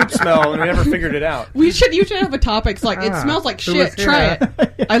was a poop smell, and we never figured it out. You should have a topic. It's like, it smells like who was shit. Try here?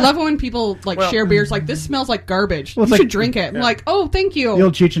 it. I love it when people Well- share beers like, this smells like garbage. Well, You it's should like- drink it. I'm like, oh, thank you. The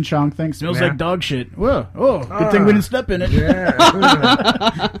old Cheech and Chong thing smells Yeah. like dog shit. Whoa, good thing we didn't step in it.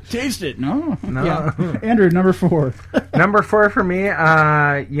 Yeah. Taste it. No. No. Yeah. Andrew, number 4. Number 4 for me,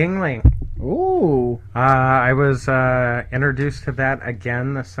 Yingling. Ooh. I was introduced to that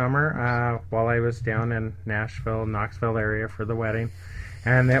again this summer while I was down in Nashville, Knoxville area for the wedding.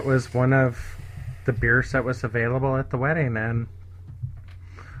 And it was one of the beers that was available at the wedding, and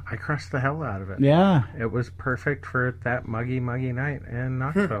I crushed the hell out of it. Yeah. It was perfect for that muggy night in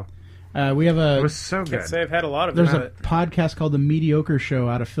Knoxville. We have It a was so good. I'd say I've had a lot of there's them. a podcast called The Mediocre Show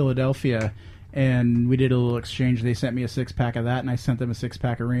out of Philadelphia, and we did a little exchange. They sent me a 6-pack of that, and I sent them a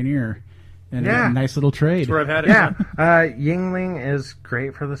 6-pack of Rainier. And Yeah. a nice little trade. That's where I've had it. Yeah, Yingling is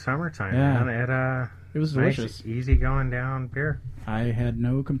great for the summertime. Yeah. Man. It was Nice, delicious. easy going down beer. I had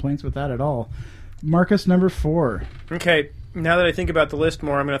no complaints with that at all. Marcus, number 4. Okay, now that I think about the list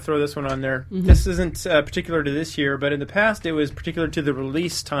more, I'm going to throw this one on there. This isn't particular to this year, but in the past it was particular to the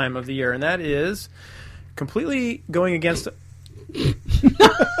release time of the year, and that is completely going against...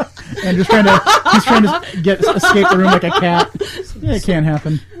 And he's trying to escape the room like a cat. Yeah, it can't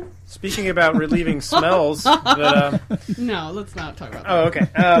happen. Speaking about relieving smells, but, No, let's not talk about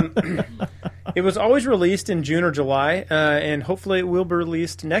that. oh, okay. It was always released in June or July, and hopefully it will be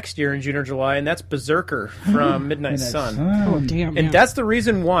released next year in June or July, and that's Berserker from Midnight Sun. Oh, damn. And yeah. that's the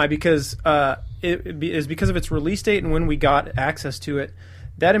reason why, because it is because of its release date and when we got access to it.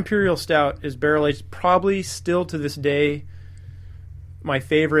 That Imperial Stout is barrel-aged, probably still to this day my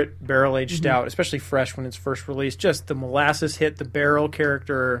favorite barrel-aged stout, especially fresh when it's first released. Just the molasses hit, the barrel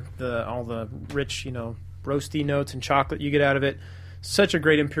character, all the rich, roasty notes and chocolate you get out of it. Such a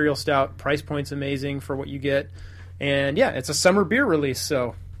great Imperial Stout. Price point's amazing for what you get. And, yeah, it's a summer beer release,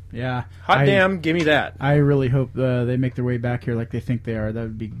 so Yeah. Hot damn, give me that. I really hope they make their way back here like they think they are. That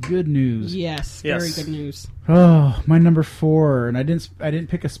would be good news. Yes, Yes. very good news. Oh, my number 4, and I didn't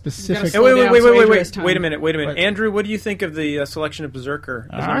pick a specific. Slow down, so Andrew has time. Wait a minute. What? Andrew, what do you think of the selection of Berserker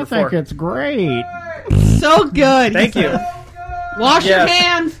as I number think 4? it's great. So good. Thank you. Wash your Yes.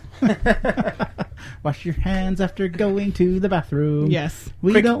 hands. Wash your hands after going to the bathroom. Yes.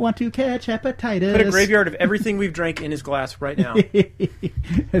 We Quick. don't want to catch hepatitis. Put a graveyard of everything we've drank in his glass right now. This I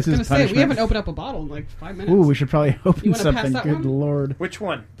was is gonna say, we punishment. haven't opened up a bottle in like 5 minutes. Ooh, we should probably open You wanna pass something. that Good one? lord. Which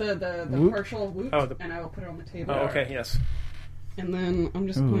one? the Whoop. partial whoop, Oh, and I will put it on the table. Oh, okay, yes. And then I'm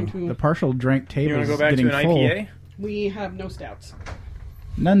just Ooh, going to. the partial drink table You want is to go back getting to an full. IPA? We have no stouts.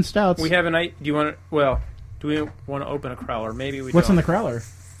 None stouts. We have an do you want to? Well, do we want to open a crowler? Maybe we. What's don't. in the crowler?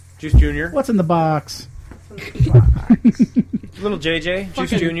 Juice Junior? What's in the box? Little JJ, Juice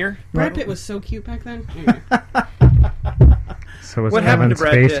Fucking- Junior. Brad Pitt was so cute back then. Anyway. So was What Kevin happened to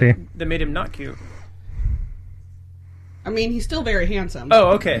Brad Spacey. Pitt that made him not cute? I mean, he's still very handsome.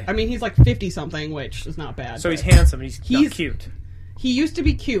 Oh, okay. I mean, he's like 50 something, which is not bad. So but he's handsome. He's not He's- cute. he used to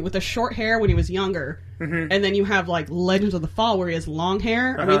be cute with the short hair when he was younger, Mm-hmm. and then you have like Legends of the Fall where he has long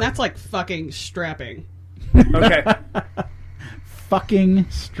hair. I Uh-huh. mean, that's like fucking strapping. Okay, Fucking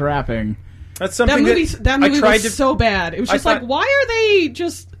strapping. that's That something movie I tried was to. so bad. It was I just like, thought- why are they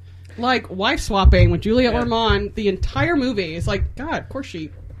just like wife swapping with Juliette Yeah. Ormond the entire movie? It's like, God, of course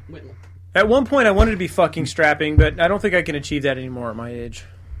she went. At one point, I wanted to be fucking strapping, but I don't think I can achieve that anymore at my age.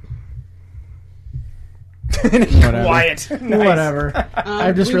 Whatever. Quiet. Nice. Whatever.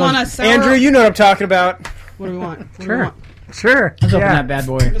 I just we want a realized sour. Andrew, you know what I'm talking about. What do we want? What do we Sure. want? Sure. let's open Yeah. that bad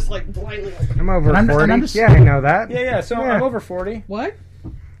boy. Just like blindly open. I'm over I'm 40. just- Yeah, I know that. Yeah. So Yeah. I'm over 40. What?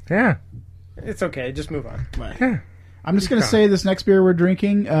 Yeah. It's okay. Just move on. Yeah. I'm just going to say this next beer we're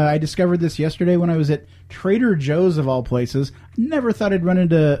drinking, I discovered this yesterday when I was at Trader Joe's, of all places. Never thought I'd run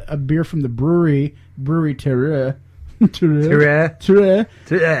into a beer from the Brewery Terre. Terre.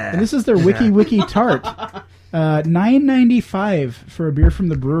 And this is their Wiki Tart. $9.95 for a beer from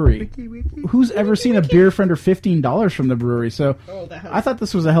the brewery. Who's ever seen a beer for under $15 from the brewery? So Oh, that has, I thought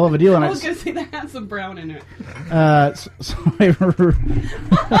this was a hell of a deal. And I was gonna say that has some brown in it.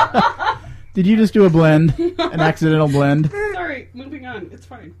 Did you just do a blend, an accidental blend? Sorry, moving on. It's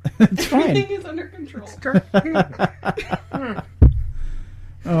fine. It's fine. Everything is under control.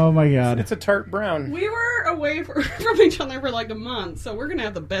 Oh my god! It's a tart brown. We were away from each other for like a month, so we're gonna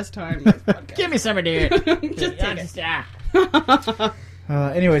have the best time. In this podcast. Give me some of it. Just take it.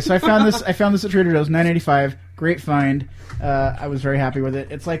 Anyway, so I found this. I found this at Trader Joe's, $9.95. Great find. I was very happy with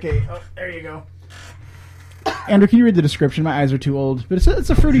it. It's like a. Oh, there you go. Andrew, can you read the description? My eyes are too old, but it's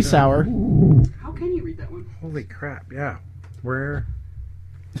a fruity sour. How can you read that one? Holy crap, yeah. Where?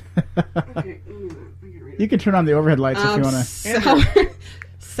 Okay, I can read You can turn on the overhead lights if you want to.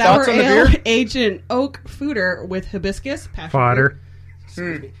 Sour Thoughts on the ale beer? aged oak fooder with hibiscus, passion Fodder.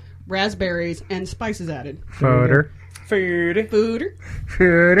 fruit, raspberries, and spices added. Fodder. Food. Fooder,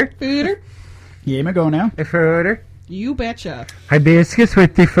 Fodder. fooder. Yeah, I'm go now. Fodder. You betcha. Hibiscus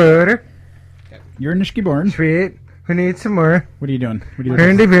with the fodder. You're Nishki-born. Sweet. We need some more. What are you doing? What are you doing?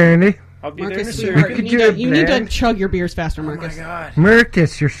 Brandy, brandy. I'll be Marcus, there. sweetheart, you need to blend. chug your beers faster, Oh my Marcus. god.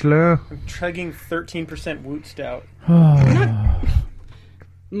 Marcus, you're slow. I'm chugging 13% Woot Stout. I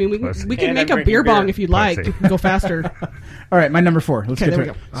mean, we And can I'm make a drinking beer bong beer. if you'd like. Pussy. You can go faster. All right, my number 4. Let's Okay, get there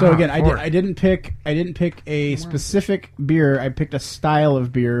to we it. go. So Ah, again, I 4. didn't pick a specific beer. I picked a style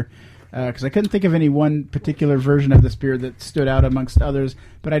of beer because I couldn't think of any one particular version of this beer that stood out amongst others.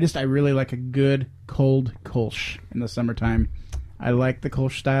 But I really like a good cold Kolsch in the summertime. I like the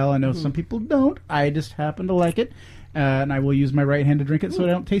Kolsch style. I know some people don't. I just happen to like it, and I will use my right hand to drink it so I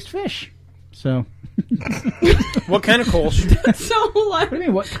don't taste fish. So, What kind of Kolsch? So like, what do you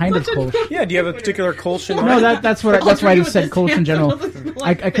mean? What kind of Kolsch? Yeah, do you have a particular Kolsch in No, mind? that's why I just said Kolsch in general.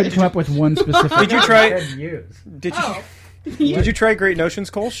 Like I couldn't come up with one specific. Did you try? Use. Did you try Great Notions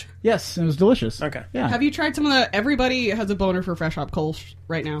Kolsch? Yes, it was delicious. Okay. Yeah. Have you tried some of the? Everybody has a boner for Fresh Hop Kolsch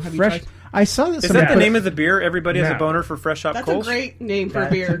right now. Have you Fresh. tried? I saw that. Is somebody that the put- name of the beer? Everybody has a No. boner for Fresh Hop That's Kolsch? a great name for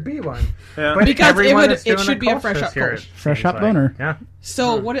That beer. should be one. Yeah. But Because everyone it is doing should be a Kolsch fresh this hop year, Kolsch. it Fresh seems hop like. boner. Yeah.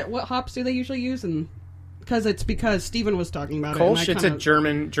 So what hops do they usually use? And because Steven was talking about Kolsch, it. it's a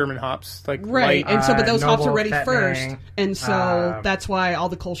German hops. Like right, light. and so but those hops are Noble, ready Fat first, Bang, and so that's why all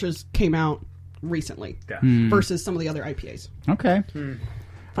the Kolsch's came out recently Yeah. versus some of the other IPAs. Okay. For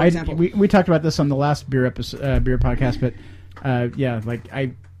example. We talked about this on the last beer episode, beer podcast, but yeah, like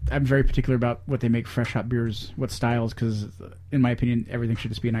I'm very particular about what they make fresh hop beers, what styles, because in my opinion, everything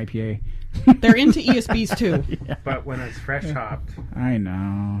should just be an IPA. They're into ESBs too. But when it's fresh hopped, I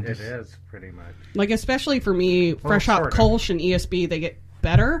know. it is pretty much. Like especially for me, fresh hop sort of. Kolsch and ESB, they get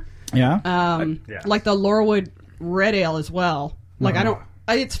better. Yeah. Yes. Like the Laurelwood Red Ale as well. Like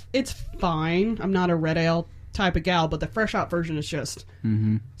it's fine. I'm not a red ale type of gal, but the fresh hop version is just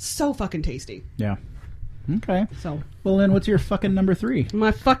so fucking tasty. Yeah. Okay. So, Well, Lynn, what's your fucking number 3?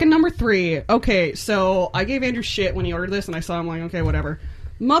 my fucking number 3. Okay, so I gave Andrew shit when he ordered this, and I saw him like, okay, whatever.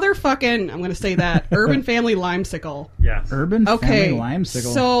 Motherfucking, I'm going to say that, Urban Family Limesicle. Yes. Urban Okay, Family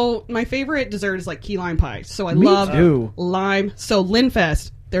Limesicle. so my favorite dessert is like key lime pie. So I Me love too. lime. So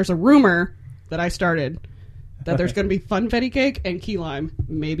Linfest, there's a rumor that I started that there's going to be funfetti cake and key lime,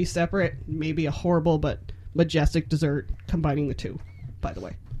 maybe separate, maybe a horrible but majestic dessert combining the two. By the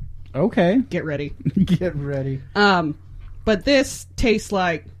way, Okay. get ready. Get ready. But this tastes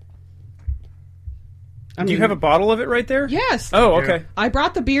like. Do you have a bottle of it right there? Yes. Oh, okay. I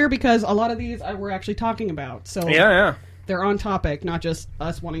brought the beer because a lot of these we're actually talking about. So Yeah. they're on topic, not just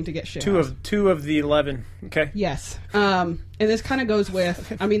us wanting to get shit. Two of the 11. Okay. Yes. And this kind of goes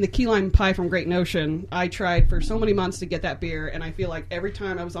with, I mean, the key lime pie from Great Notion. I tried for so many months to get that beer, and I feel like every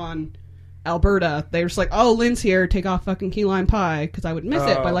time I was on Alberta, they were just like, oh, Lynn's here, take off fucking key lime pie, because I would miss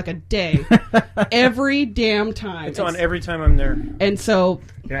it by like a day. Every damn time. It's on every time I'm there. And so,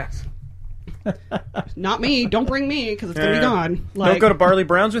 Yes. not me, don't bring me, because it's going to be gone. Like, Don't go to Barley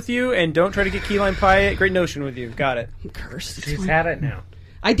Brown's with you, and don't try to get key lime pie at Great Notion with you. Got it. Cursed. She's had it now.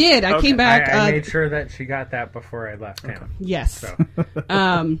 I did. I came back. I made sure that she got that before I left town. Yes. So.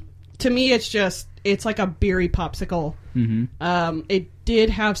 To me, it's like a beery popsicle. It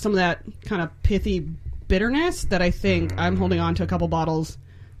did have some of that kind of pithy bitterness that I think I'm holding on to a couple bottles.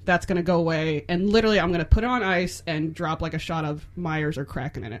 That's going to go away. And literally, I'm going to put it on ice and drop like a shot of Myers or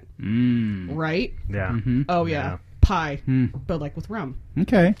Kraken in it. Right? Yeah. Oh, yeah. Pie. But like with rum.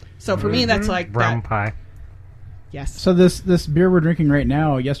 Okay. So for me, that's like Rum that. pie. Yes. So this beer we're drinking right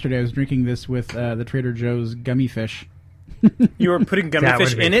now, yesterday I was drinking this with the Trader Joe's gummy fish. You were putting gummy That fish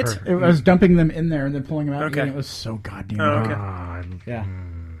would be in it? perfect. I was dumping them in there and then pulling them out. Okay. And it was so goddamn Oh, good. okay. Yeah.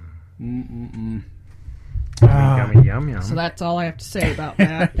 Yummy, yum, yum. So that's all I have to say about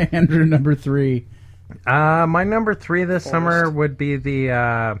that. Andrew, number 3. My number 3 this summer would be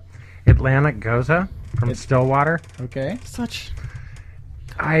the Atlantic Goza from Stillwater. Okay. Such.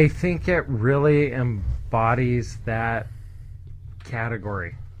 I think it really embodies that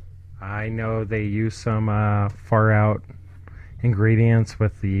category. I know they use some far out ingredients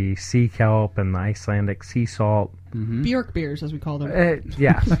with the sea kelp and the Icelandic sea salt. Bjork beers, as we call them.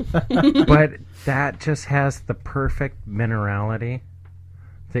 Yes. But that just has the perfect minerality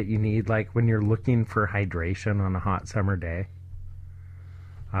that you need, like when you're looking for hydration on a hot summer day.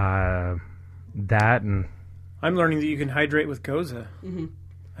 That and I'm learning that you can hydrate with Goza.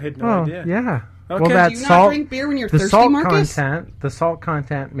 I had no idea. yeah. Okay. Well, that Do you not salt, drink beer when you're the thirsty, salt Marcus? content, the salt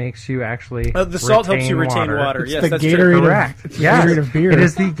content makes you actually The salt helps you retain water. It's Yes, the that's Gatorade true. of- Correct. It's the Yes. Gatorade of beer. It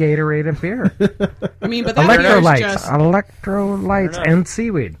is the Gatorade of beer. I mean, but that beer is Electrolytes, just... electrolytes, enough. and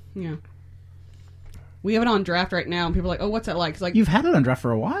seaweed. Yeah. We have it on draft right now, and people are like, oh, what's that like? It's like, You've had it on draft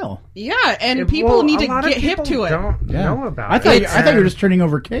for a while. yeah, and people need to a lot of get hip people to it. Don't Yeah. know about I it. thought you were just turning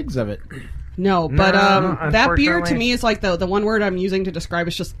over kegs of it. No, but that beer to unfortunately- me is like the one word I'm using to describe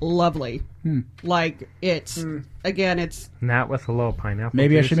is just lovely. Like, it's, again, it's, And that with a little pineapple.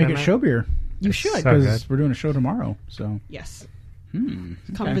 Maybe I juice should make in it show beer you should. So because good. we're doing a show tomorrow. So Yes. okay.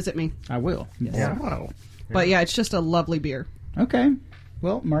 Come visit me. I will. Yes. Yeah. Wow. But yeah, it's just a lovely beer. Okay.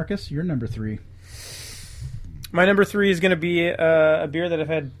 Well, Marcus, you're number 3. My number 3 is going to be a beer that I've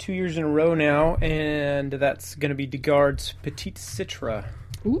had 2 years in a row now, and that's going to be DeGard's Petite Citra.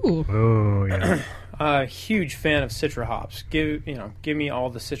 Ooh. Oh, yeah. Huge fan of Citra hops. Give me all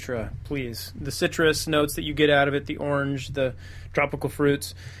the Citra, please. The citrus notes that you get out of it, the orange, the tropical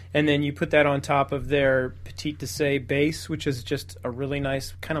fruits, and then you put that on top of their Petite de Say base, which is just a really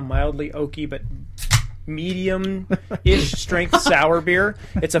nice, kind of mildly oaky, but medium-ish strength sour beer.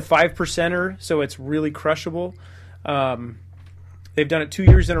 It's a 5%er, so it's really crushable. They've done it 2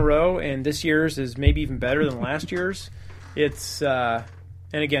 years in a row, and this year's is maybe even better than last year's. It's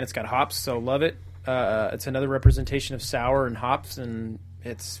and again, it's got hops, so love it. It's another representation of sour and hops, and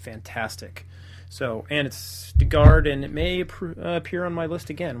it's fantastic. So, and it's DeGard, and it may appear on my list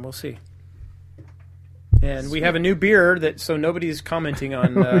again. We'll see. And we have a new beer so nobody's commenting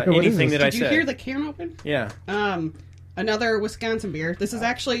on anything that I Did you said. hear the can open? Yeah. Another Wisconsin beer. This is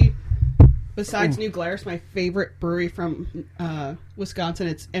actually, besides New Glarus, my favorite brewery from Wisconsin.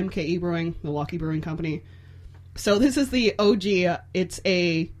 It's MKE Brewing, Milwaukee Brewing Company. So this is the OG. It's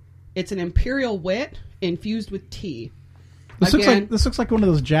an Imperial Wit infused with tea. This looks like one of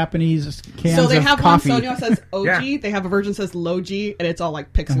those Japanese cans So they of have coffee. one Sonia says OG. Yeah. They have a version that says Low G, and it's all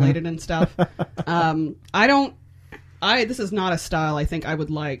like pixelated and stuff. I don't this is not a style I think I would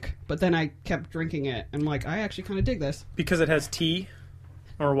like, but then I kept drinking it, and I'm like, I actually kind of dig this. Because it has tea?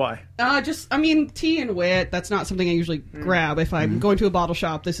 Or why? Tea and wit, that's not something I usually grab. If I'm going to a bottle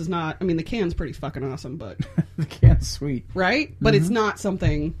shop, this is not, the can's pretty fucking awesome, but... The can's sweet. Right? But it's not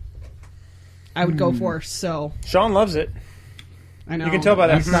something I would go for, so... Sean loves it. I know. You can tell by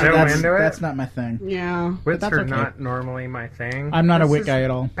that. That's not my thing. Yeah. Wits that's are okay. not normally my thing. I'm not a This wit is guy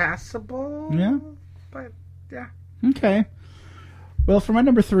at all. Passable. Yeah. But, yeah. Okay. Well, for my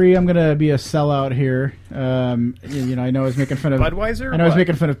number 3, I'm going to be a sellout here. I know I was making fun of Budweiser? I know I was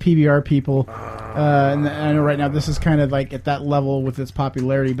making fun of PBR people, and I know right now this is kind of like at that level with its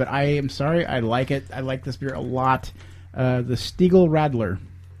popularity. But I am sorry, I like it. I like this beer a lot. The Stiegl Radler.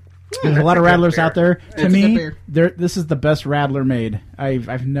 There's a lot of Radlers out there. To me, this is the best Radler made.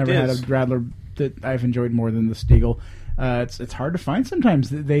 I've never had a Radler that I've enjoyed more than the Stiegl. It's hard to find sometimes.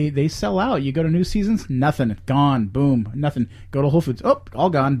 They sell out. You go to New Seasons, nothing, gone, boom, nothing. Go to Whole Foods, all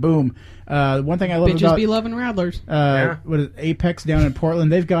gone, boom. One thing I love Bitches about be loving Radlers. what is it, Apex down in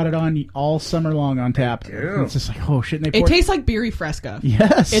Portland, they've got it on all summer long on tap. do. It's just like, oh shit. And It tastes like beery fresca.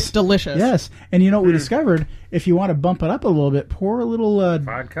 Yes, It's delicious. Yes, and you know what we discovered? If you want to bump it up a little bit, pour a little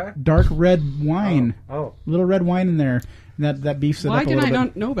Vodka? dark red wine, Oh. little red wine in there. That beefs it Why up a didn't little I bit.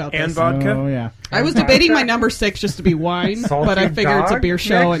 not know about this? And vodka? Oh yeah. I was debating my number 6 just to be wine, Salty but I figured it's a dog beer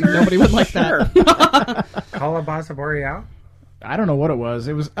show and mixer? nobody would like that. Calabaza Boreal? I don't know what it was.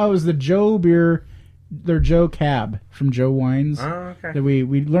 It was the Joe beer, their Joe Cab from Joe Wines. Oh, okay. That we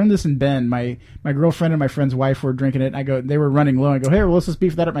learned this in Bend. My girlfriend and my friend's wife were drinking it. And they were running low. I go, hey, well, let's just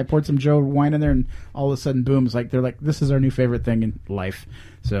beef that up. I poured some Joe wine in there, and all of a sudden, boom! They're like, this is our new favorite thing in life.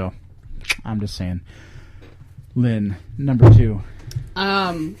 So, I'm just saying. Lynn, number 2.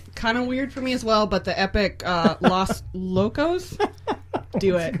 Kind of weird for me as well, but the epic Los Locos.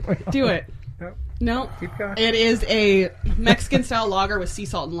 Do it. Do it. Nope. No. Keep going. It is a Mexican style lager with sea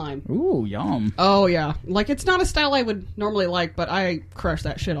salt and lime. Ooh, yum! Oh yeah, like it's not a style I would normally like, but I crush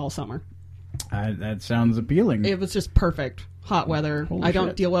that shit all summer. That sounds appealing. It was just perfect. Hot weather. Holy I don't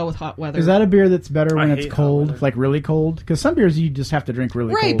shit. deal well with hot weather. Is that a beer that's better when I it's hate hot cold, weather. like really cold? Because some beers you just have to drink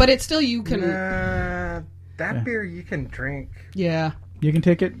really cold. right? But it's still you can. That beer you can drink. Yeah. You can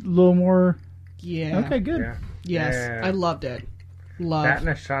take it a little more. Yeah. Okay, good. Yeah. Yes, Yeah. I loved it. That and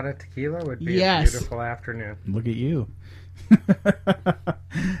a shot of tequila would be Yes. a beautiful afternoon. Look at you.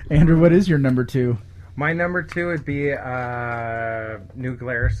 Andrew, what is your number 2? My number 2 would be New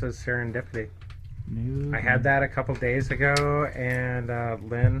Glarus's Serendipity. I had that a couple days ago, and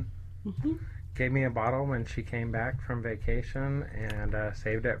Lynn gave me a bottle when she came back from vacation, and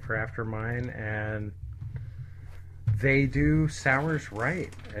saved it for after mine. And they do sours right.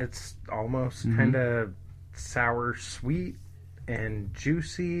 It's almost kind of sour sweet and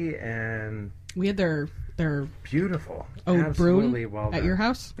juicy and We had their beautiful. brew Absolutely well done. at your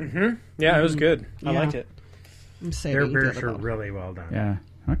house. Yeah, it was good. I Yeah. liked it. I'm Their saving beers the other are bottle. really well done. Yeah.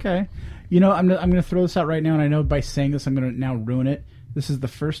 Okay. You know, I'm going to throw this out right now, and I know by saying this, I'm going to now ruin it. This is the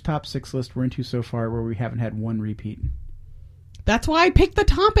first top 6 list we're into so far where we haven't had one repeat. That's why I picked the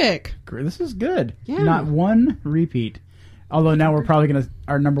topic. Great. This is good. Yeah. Not one repeat. Although now we're probably going to,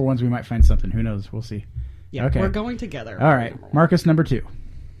 our number ones, we might find something. Who knows? We'll see. Yeah, Okay. we're going together. All right. Marcus, number 2.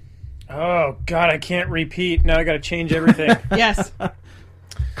 Oh, God, I can't repeat. Now I got to change everything. Yes.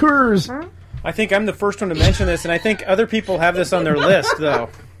 Coors. I think I'm the first one to mention this, and I think other people have this on their list, though.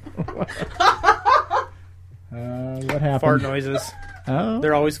 What happened? Fart noises. Oh.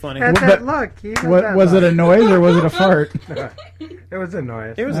 They're always funny. That's But- that look. He has What that was it? look. A noise or was it a fart? It was a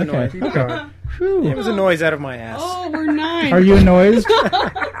noise. It was a Okay. noise. Keep going. Whew. It was a noise out of my ass. Oh, we're 9. Are you annoyed?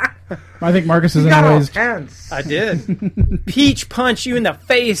 I think Marcus is You got all annoyed. tense. I did. Peach punch you in the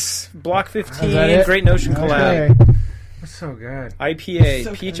face. Block 15. Is that it? Great Notion collab. Okay. That's so good. IPA,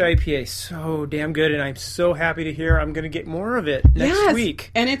 So peach good. IPA, so damn good, and I'm so happy to hear I'm going to get more of it next Yes. week.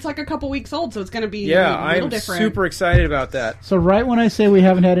 And it's like a couple weeks old, so it's going to be Yeah, a little I'm different. super excited about that. So right when I say we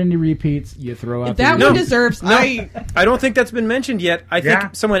haven't had any repeats, you throw out That the one No. deserves. No. I I don't think that's been mentioned yet. I think Yeah.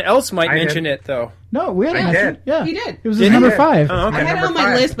 someone else might I mention did. it, though. No, we had I an did. answer. Yeah, He did. It was Did his he? number did? 5. Oh, I okay. had it Number on my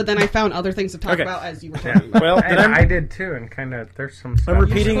 5. list, but then I found other things to talk Okay. about as you were Yeah. talking about. Well, And then I did too, and kind of there's some stuff.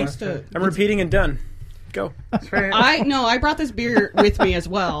 repeating. You're supposed to- I'm repeating and done. Go. That's right. I brought this beer with me as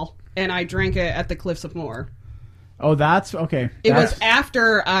well, and I drank it at the Cliffs of Moher. Oh, that's okay. It That's- was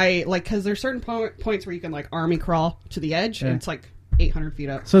after I because there's certain points where you can like army crawl to the edge, Yeah. and it's like 800 feet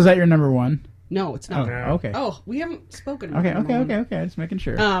up. So is that your number 1? No, it's Oh, not. No. okay. Oh, we haven't spoken. Okay, about okay, that. okay. Just making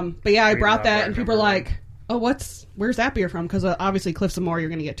sure. But yeah, I We brought love that, that and people are number like, "Oh, where's that beer from?" Because obviously, Cliffs of Moher, you're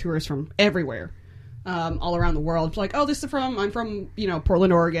going to get tourists from everywhere, all around the world. It's like, "Oh, I'm from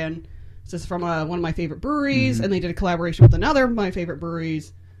Portland, Oregon." This is from one of my favorite breweries, and they did a collaboration with another of my favorite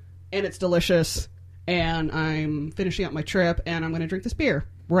breweries, and it's delicious. And I'm finishing up my trip, and I'm going to drink this beer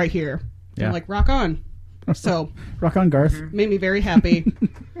right here. Yeah. I'm like, rock on. So, Rock on, Garth. made me very happy.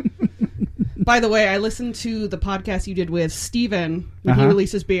 By the way, I listened to the podcast you did with Steven when he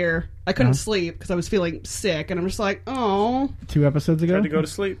released his beer. I couldn't sleep because I was feeling sick, and I'm just like, oh. 2 episodes ago? Tried to go to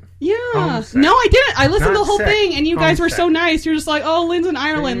sleep. Yeah. Homesick. No, I didn't. I listened to Not the whole sick. thing, and you guys were so Homesick. nice. You're just like, oh, Lynn's in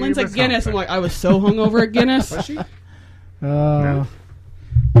Ireland. She Lynn's at was Guinness. I'm homesick. like, I was so hungover at Guinness. Oh,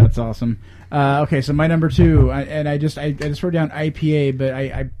 that's awesome. Okay, so my number 2, I just wrote down IPA, but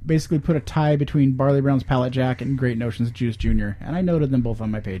I basically put a tie between Barley Brown's Pallet Jack and Great Notions Juice Jr., and I noted them both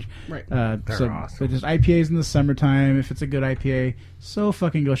on my page. Right. They're so awesome. just IPAs in the summertime, if it's a good IPA, so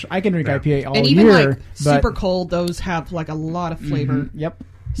fucking delicious. I can drink Yeah. IPA all And even year, like but super cold, those have like a lot of flavor. Yep.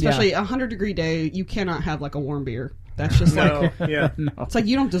 Especially Yeah. a 100-degree day, you cannot have like a warm beer. That's just like, No, yeah. No. it's like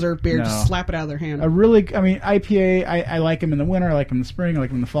you don't deserve beer. No. Just slap it out of their hand. IPA, I like them in the winter, I like them in the spring, I like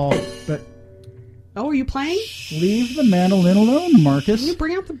them in the fall, but Oh, are you playing? leave the mandolin alone, Marcus. Can you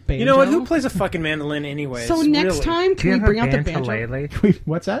bring out the banjo? You know what? Who plays a fucking mandolin anyways? So next really? time, Do can you we have bring a out the banjo? banjo?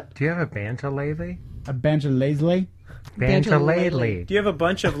 What's that? Do you have a banjo-lele? A banjo-lazily? Banjo-lele. Do you have a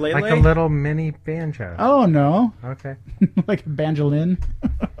bunch of Lele? Like a little mini banjo. Oh, no. Okay. Like a banjolin?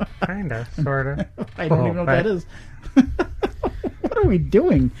 Kinda, sorta. I don't even know what that is. What are we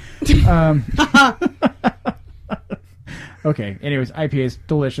doing? Okay, anyways, IPA's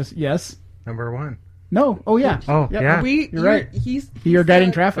delicious. Yes. Number 1. No. Oh, yeah. Oh, Yep. yeah. You're right. He's You're guiding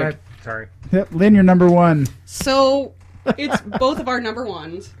the- traffic. Sorry. Yep. Lynn, you're number 1. So it's both of our number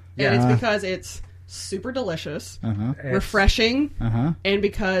ones, and Yeah. it's because it's super delicious, Uh-huh. It's refreshing, Uh-huh. and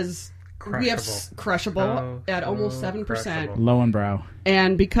because we have crushable So, at almost so 7%, crushable. Lowenbrow.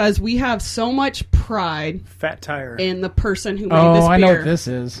 and because we have so much pride Fat tire. in the person who made Oh, this beer. I know what this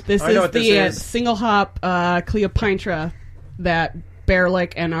is. This I know is what this the is. single hop Cleopatra that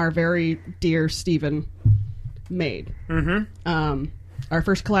Bearlick and our very dear Steven made. Mm-hmm. Our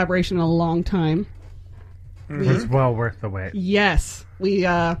first collaboration in a long time. It's well worth the wait. Yes. We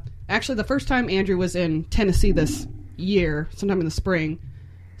actually, the first time Andrew was in Tennessee this year, sometime in the spring,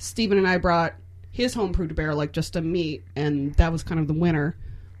 Steven and I brought his home brew to Bearlick just to meet, and that was kind of the winner.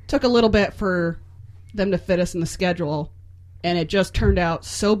 Took a little bit for them to fit us in the schedule, and it just turned out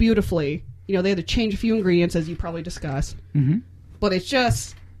so beautifully. You know, they had to change a few ingredients, as you probably discussed. Mm-hmm. But it's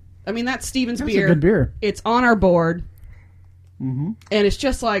just, I mean, that's Steven's That's beer. a good beer. It's on our board. Mm-hmm. And it's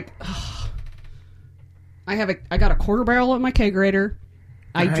just like, I got a quarter barrel in my kegerator.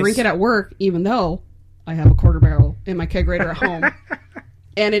 I Nice. drink it at work, even though I have a quarter barrel in my kegerator at home.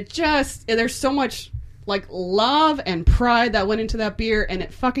 And it just, there's so much like love and pride that went into that beer, and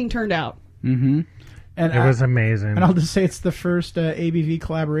it fucking turned out. And It was amazing. And I'll just say it's the first ABV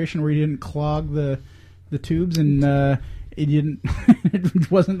collaboration where you didn't clog the tubes and it didn't.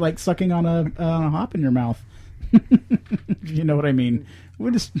 It wasn't like sucking on a hop in your mouth. You know what I mean?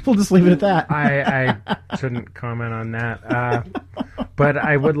 We'll just leave it at that. I shouldn't comment on that. But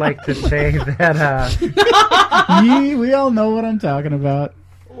I would like to say that We all know what I'm talking about.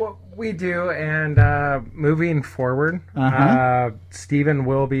 we do, and moving forward, Steven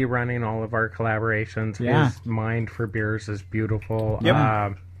will be running all of our collaborations. Yeah. His mind for beers is beautiful.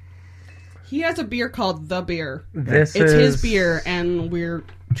 Yep. He has a beer called The Beer. It's It's his beer, and we're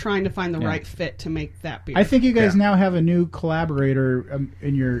trying to find the Yeah. right fit to make that beer. I think you guys Yeah. now have a new collaborator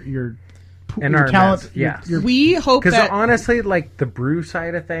in your In your our talent. midst, yes. we hope Because that honestly, like the brew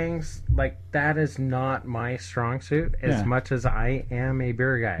side of things, like that is not my strong suit as Yeah. much as I am a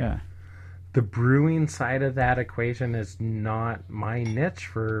beer guy. Yeah. The brewing side of that equation is not my niche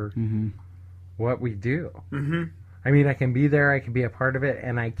for what we do. Mm-hmm. I mean, I can be there, I can be a part of it,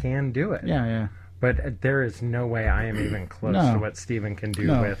 and I can do it. Yeah, yeah. But there is no way I am even close No. to what Steven can do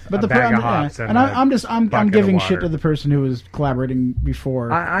No, with but a bag of hops. and I'm bucket of giving water. shit to the person who was collaborating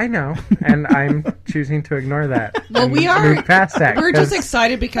before. I know, and I'm choosing to ignore that. Well, and we are. move past that. We're just 'cause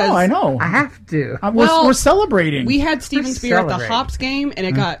excited because Oh, I know. I have to. We're, we're celebrating. we had Steven's beer at the celebrating. hops game, and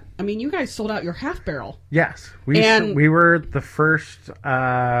it got. I mean, you guys sold out your half barrel. Yes, And- we were the first.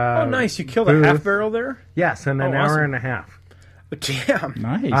 Oh, nice. You killed a booth. half barrel there? Yes, in an Oh, hour awesome. and a half. Damn.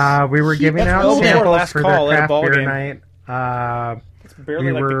 nice. We were giving that's out well before samples last for call their at a craft ball beer game. night. It's barely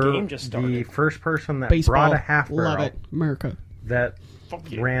We like were the game just started. the first person that Baseball, brought a half love barrel it, America. that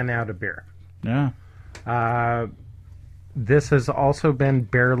Fuck yeah. ran out of beer. yeah. This has also been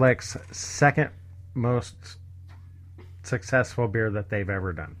Bearlick's second most successful beer that they've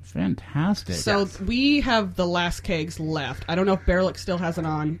ever done. Fantastic. So we have the last kegs left. I don't know if Bearlick still has it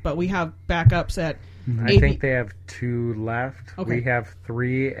on, but we have backups at I think they have 2 left. Okay. We have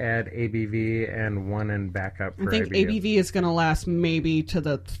 3 at ABV and 1 in backup for I think ABV. ABV is going to last maybe to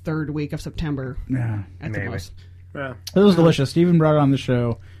the 3rd week of September yeah, at the Maybe. most. Yeah. it was delicious. Steven brought it on the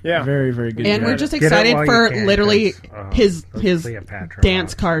show. Yeah. Very, very good. And job. we're just Get it excited while for you can, literally 'cause, those his Cleopatra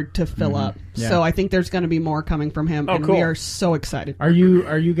dance laws. card to fill up. Yeah. So I think there's going to be more coming from him, Oh, and cool. we are so excited. Are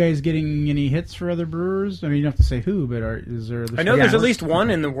you guys getting any hits for other brewers? I mean, you don't have to say who, but is there? I know there's at least one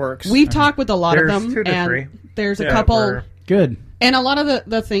in the works. We've talked with a lot There's of them, 2 to and 3. there's a Yeah, couple. We're- good. And a lot of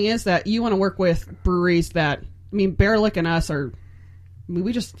the thing is that you want to work with breweries that, I mean, Bearlick and us are, I mean,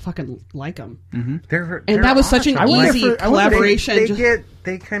 we just fucking like them. They're And that was such an awesome. went easy there for- I went there- collaboration.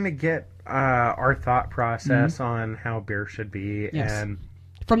 They kind of get our thought process on how beer should be, Yes. and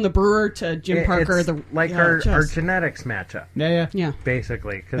From the brewer to Jim Parker. it's like yeah, our just- genetics match up, Yeah. Yeah.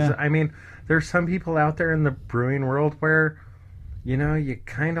 basically. Because Yeah. I mean, there's some people out there in the brewing world where, you know, you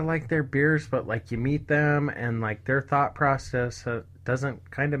kind of like their beers, but like you meet them and like their thought process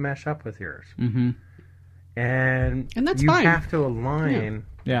doesn't kind of mesh up with yours. Mm-hmm. And that's you fine. have to align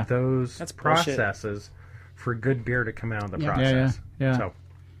Yeah. those That's bullshit. processes for good beer to come out of the Yeah. process. Yeah. So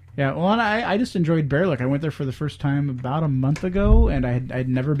Yeah, well, and I just enjoyed Bearlick. I went there for the first time about a month ago, and I'd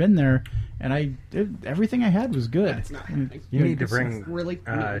never been there, and everything I had was good. That's not happening. you need to bring Really?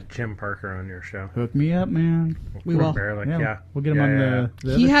 Jim Parker on your show. Hook me up, man. We will. Barely, Yeah, yeah. we'll get him Yeah, on yeah,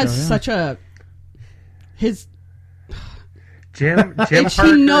 the He other has show, yeah. such a his. Jim He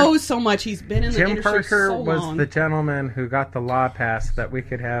Parker. knows so much. He's been in the Jim industry Parker so was long. the gentleman who got the law passed that we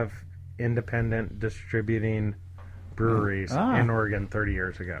could have independent distributing breweries Ah. in Oregon 30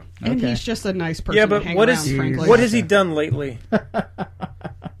 years ago. and Okay. he's just a nice person. Yeah, to but hang what around, is frankly. what has he done lately?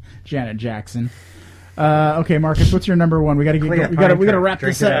 Janet Jackson. Okay, Marcus, what's your number one? We got to Cleopatra. we got to wrap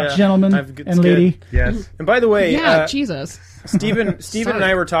Drink this it up, up. gentlemen I've- it's and lady. Yes. And by the way, Yeah, Jesus. Steven and Sorry.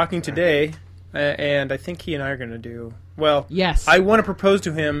 I were talking today, and I think he and I are going to do well. Yes. I want to propose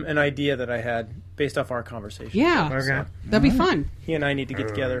to him an idea that I had based off our conversation. Yeah, Okay. that'd be fun. He and I need to get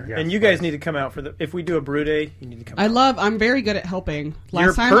together, yes, and you guys please. need to come out for if we do a brew day. You need to come. out. I'm very good at helping. You're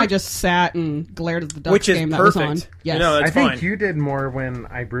Last time per- I just sat and glared at the Ducks Which is game that was on. perfect. Yes. You know, I that's think fine. you did more when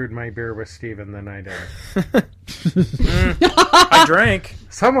I brewed my beer with Steven than I did. I drank.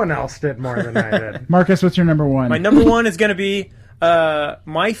 Someone else did more than I did. Marcus, what's your number one? My number one is going to be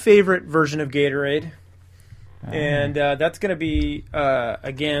my favorite version of Gatorade. And that's going to be,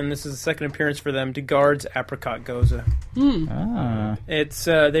 again, this is the second appearance for them, DeGard's Apricot Goza. Ah, It's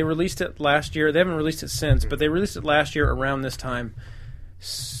they released it last year. They haven't released it since, but they released it last year around this time.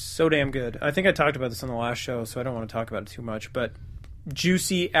 So damn good. I think I talked about this on the last show, so I don't want to talk about it too much. But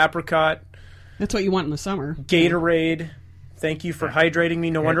juicy apricot, That's what you want in the summer. Gatorade. Thank you for hydrating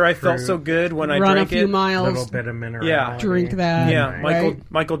me. No wonder I felt fruit. so good when I Run a drank few it. A miles. little bit of mineral. Yeah. Drink that. Yeah, Right.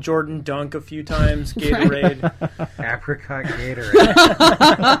 Michael Jordan dunk a few times. Gatorade. Apricot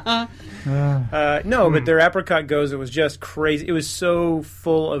Gatorade. No, but their apricot goza was just crazy. It was so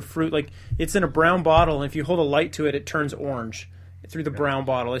full of fruit. Like, it's in a brown bottle, and if you hold a light to it, it turns orange through the brown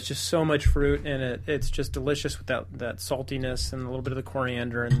bottle. It's just so much fruit, and it's just delicious with that saltiness and a little bit of the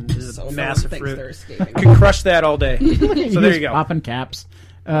coriander and this So massive thinks fruit. they're escaping. You can crush that all day. So there you go. Popping caps.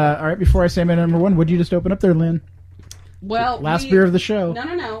 All right, before I say my number one, would you just open up there, Lynn? Well, Last beer of the show.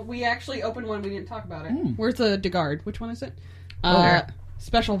 No. We actually opened one. We didn't talk about it. Where's the DeGard? Which one is it? there.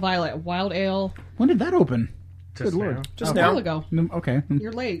 Special Violet Wild Ale. When did that open? Just Good lord. now. Just A now. while ago. Okay.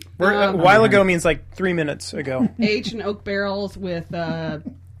 You're late. We're, a while ago means like 3 minutes ago. Aged in oak barrels with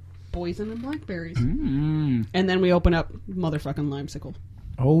poison and blackberries. Mm. And then we open up motherfucking limesicle.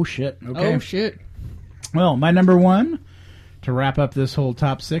 Oh shit. Okay. Oh shit. Well, my number one, to wrap up this whole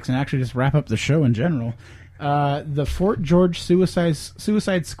top six and actually just wrap up the show in general, the Fort George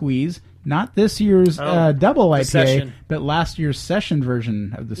Suicide Squeeze. Not this year's double IPA, session. but last year's session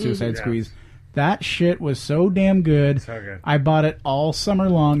version of the Suicide Yes. Squeeze. That shit was so damn good. So good. I bought it all summer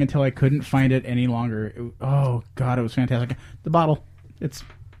long until I couldn't find it any longer. Oh god, it was fantastic. The bottle, it's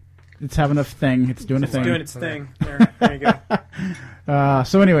having a thing. It's doing a It's thing. doing its thing. There you go.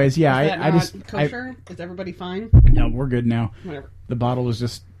 So, anyways, yeah, Is that I not just kosher? Is everybody fine? no, we're good now. Whatever. The bottle was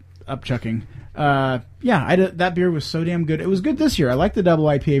just upchucking. That beer was so damn good. It was good this year. I like the double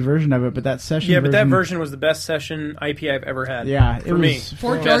IPA version of it, but that session Yeah, but that version was the best session IPA I've ever had. Yeah, it for me. was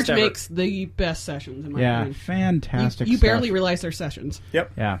Fort Best George ever. makes the best sessions in my yeah, opinion. fantastic. You stuff. barely realize their sessions.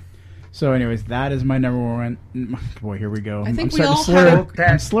 Yep. Yeah. So, anyways, that is my number one. Boy, here we go. I think I'm we starting all to slur. had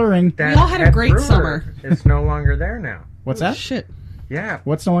a- I'm slurring. That We all had a head great brewer summer. is no longer there now. What's that? Shit. Yeah.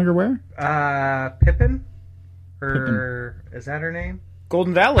 What's no longer where? Pippin? Or is that her name?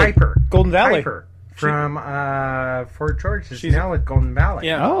 Golden Valley. Piper. Golden Valley. Piper from Fort George is She's- now with Golden Valley.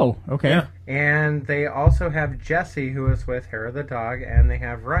 Yeah. Oh, okay. Yeah. And they also have Jesse, who is with Hair of the Dog, and they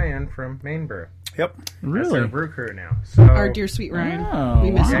have Ryan from Main Brew. Yep. That's Really? their brew crew now. So Our dear sweet Ryan. Oh,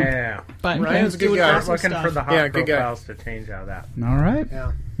 We miss him. yeah, But Ryan's he's a good doing guy. awesome looking stuff. for the hot Yeah, good guy. profiles to change out of that. All right.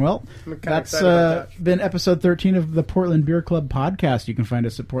 Yeah. Well, I'm kinda that's excited about that. been episode 13 of the Portland Beer Club podcast. You can find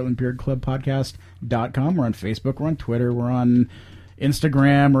us at portlandbeerclubpodcast.com. We're on Facebook. We're on Twitter. We're on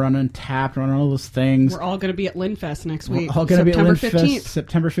Instagram. We're on Untapped. We're on all those things. We're all going to be at Linfest next We're week. all going to be at September Linfest 15th.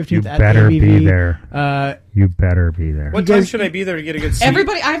 September 15th You at better ABV. be there. You better be there. What You guys- time should I be there to get a good seat?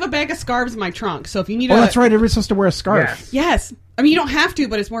 Everybody, I have a bag of scarves in my trunk, so if you need Oh, a... that's right. Everybody's supposed to wear a scarf. Yes. Yes. I mean, you don't have to,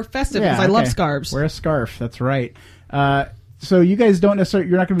 but it's more festive because I love okay. scarves. Wear a scarf. That's right. So you guys don't necessarily,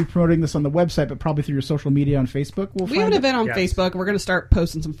 you're not going to be promoting this on the website, but probably through your social media on Facebook. We have an event on Yes. Facebook. We're going to start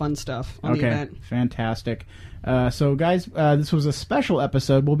posting some fun stuff on the Okay, event. fantastic. So guys, this was a special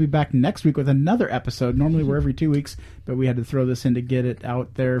episode. We'll be back next week with another episode. Normally we're every 2 weeks, but we had to throw this in to get it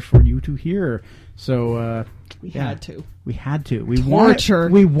out there for you to hear. So We yeah, had to. we had to. We Torture.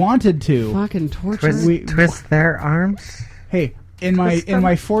 We wanted to. Fucking torture. We- Twist their arms. Hey, in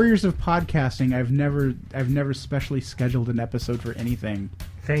my 4 years of podcasting, I've never specially scheduled an episode for anything.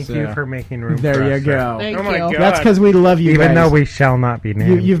 Thank So, you for making room There for you us, sir. go. Thank Oh my you. God. That's because we love you Even guys. though we shall not be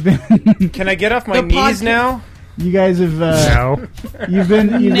named. you've been Can I get off my The knees podcast- now? you guys have No. you've been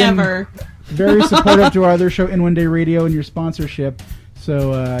Never. very supportive to our other show, In One Day Radio, and your sponsorship.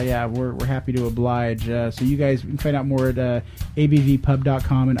 So yeah, we're happy to oblige. So you guys can find out more at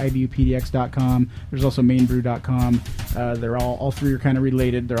abvpub.com and ibupdx.com. There's also mainbrew.com. They're all three are kind of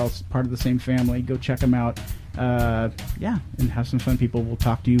related. They're all part of the same family. Go check them out. Yeah, and have some fun, people. We'll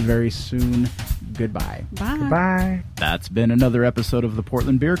talk to you very soon. Goodbye. Bye. Bye. That's been another episode of the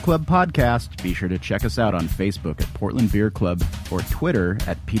Portland Beer Club podcast. Be sure to check us out on Facebook at Portland Beer Club or Twitter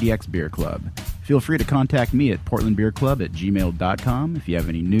at PDX Beer Club. Feel free to contact me at portlandbeerclub@gmail.com if you have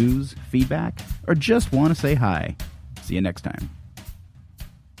any news, feedback, or just want to say hi. See you next time.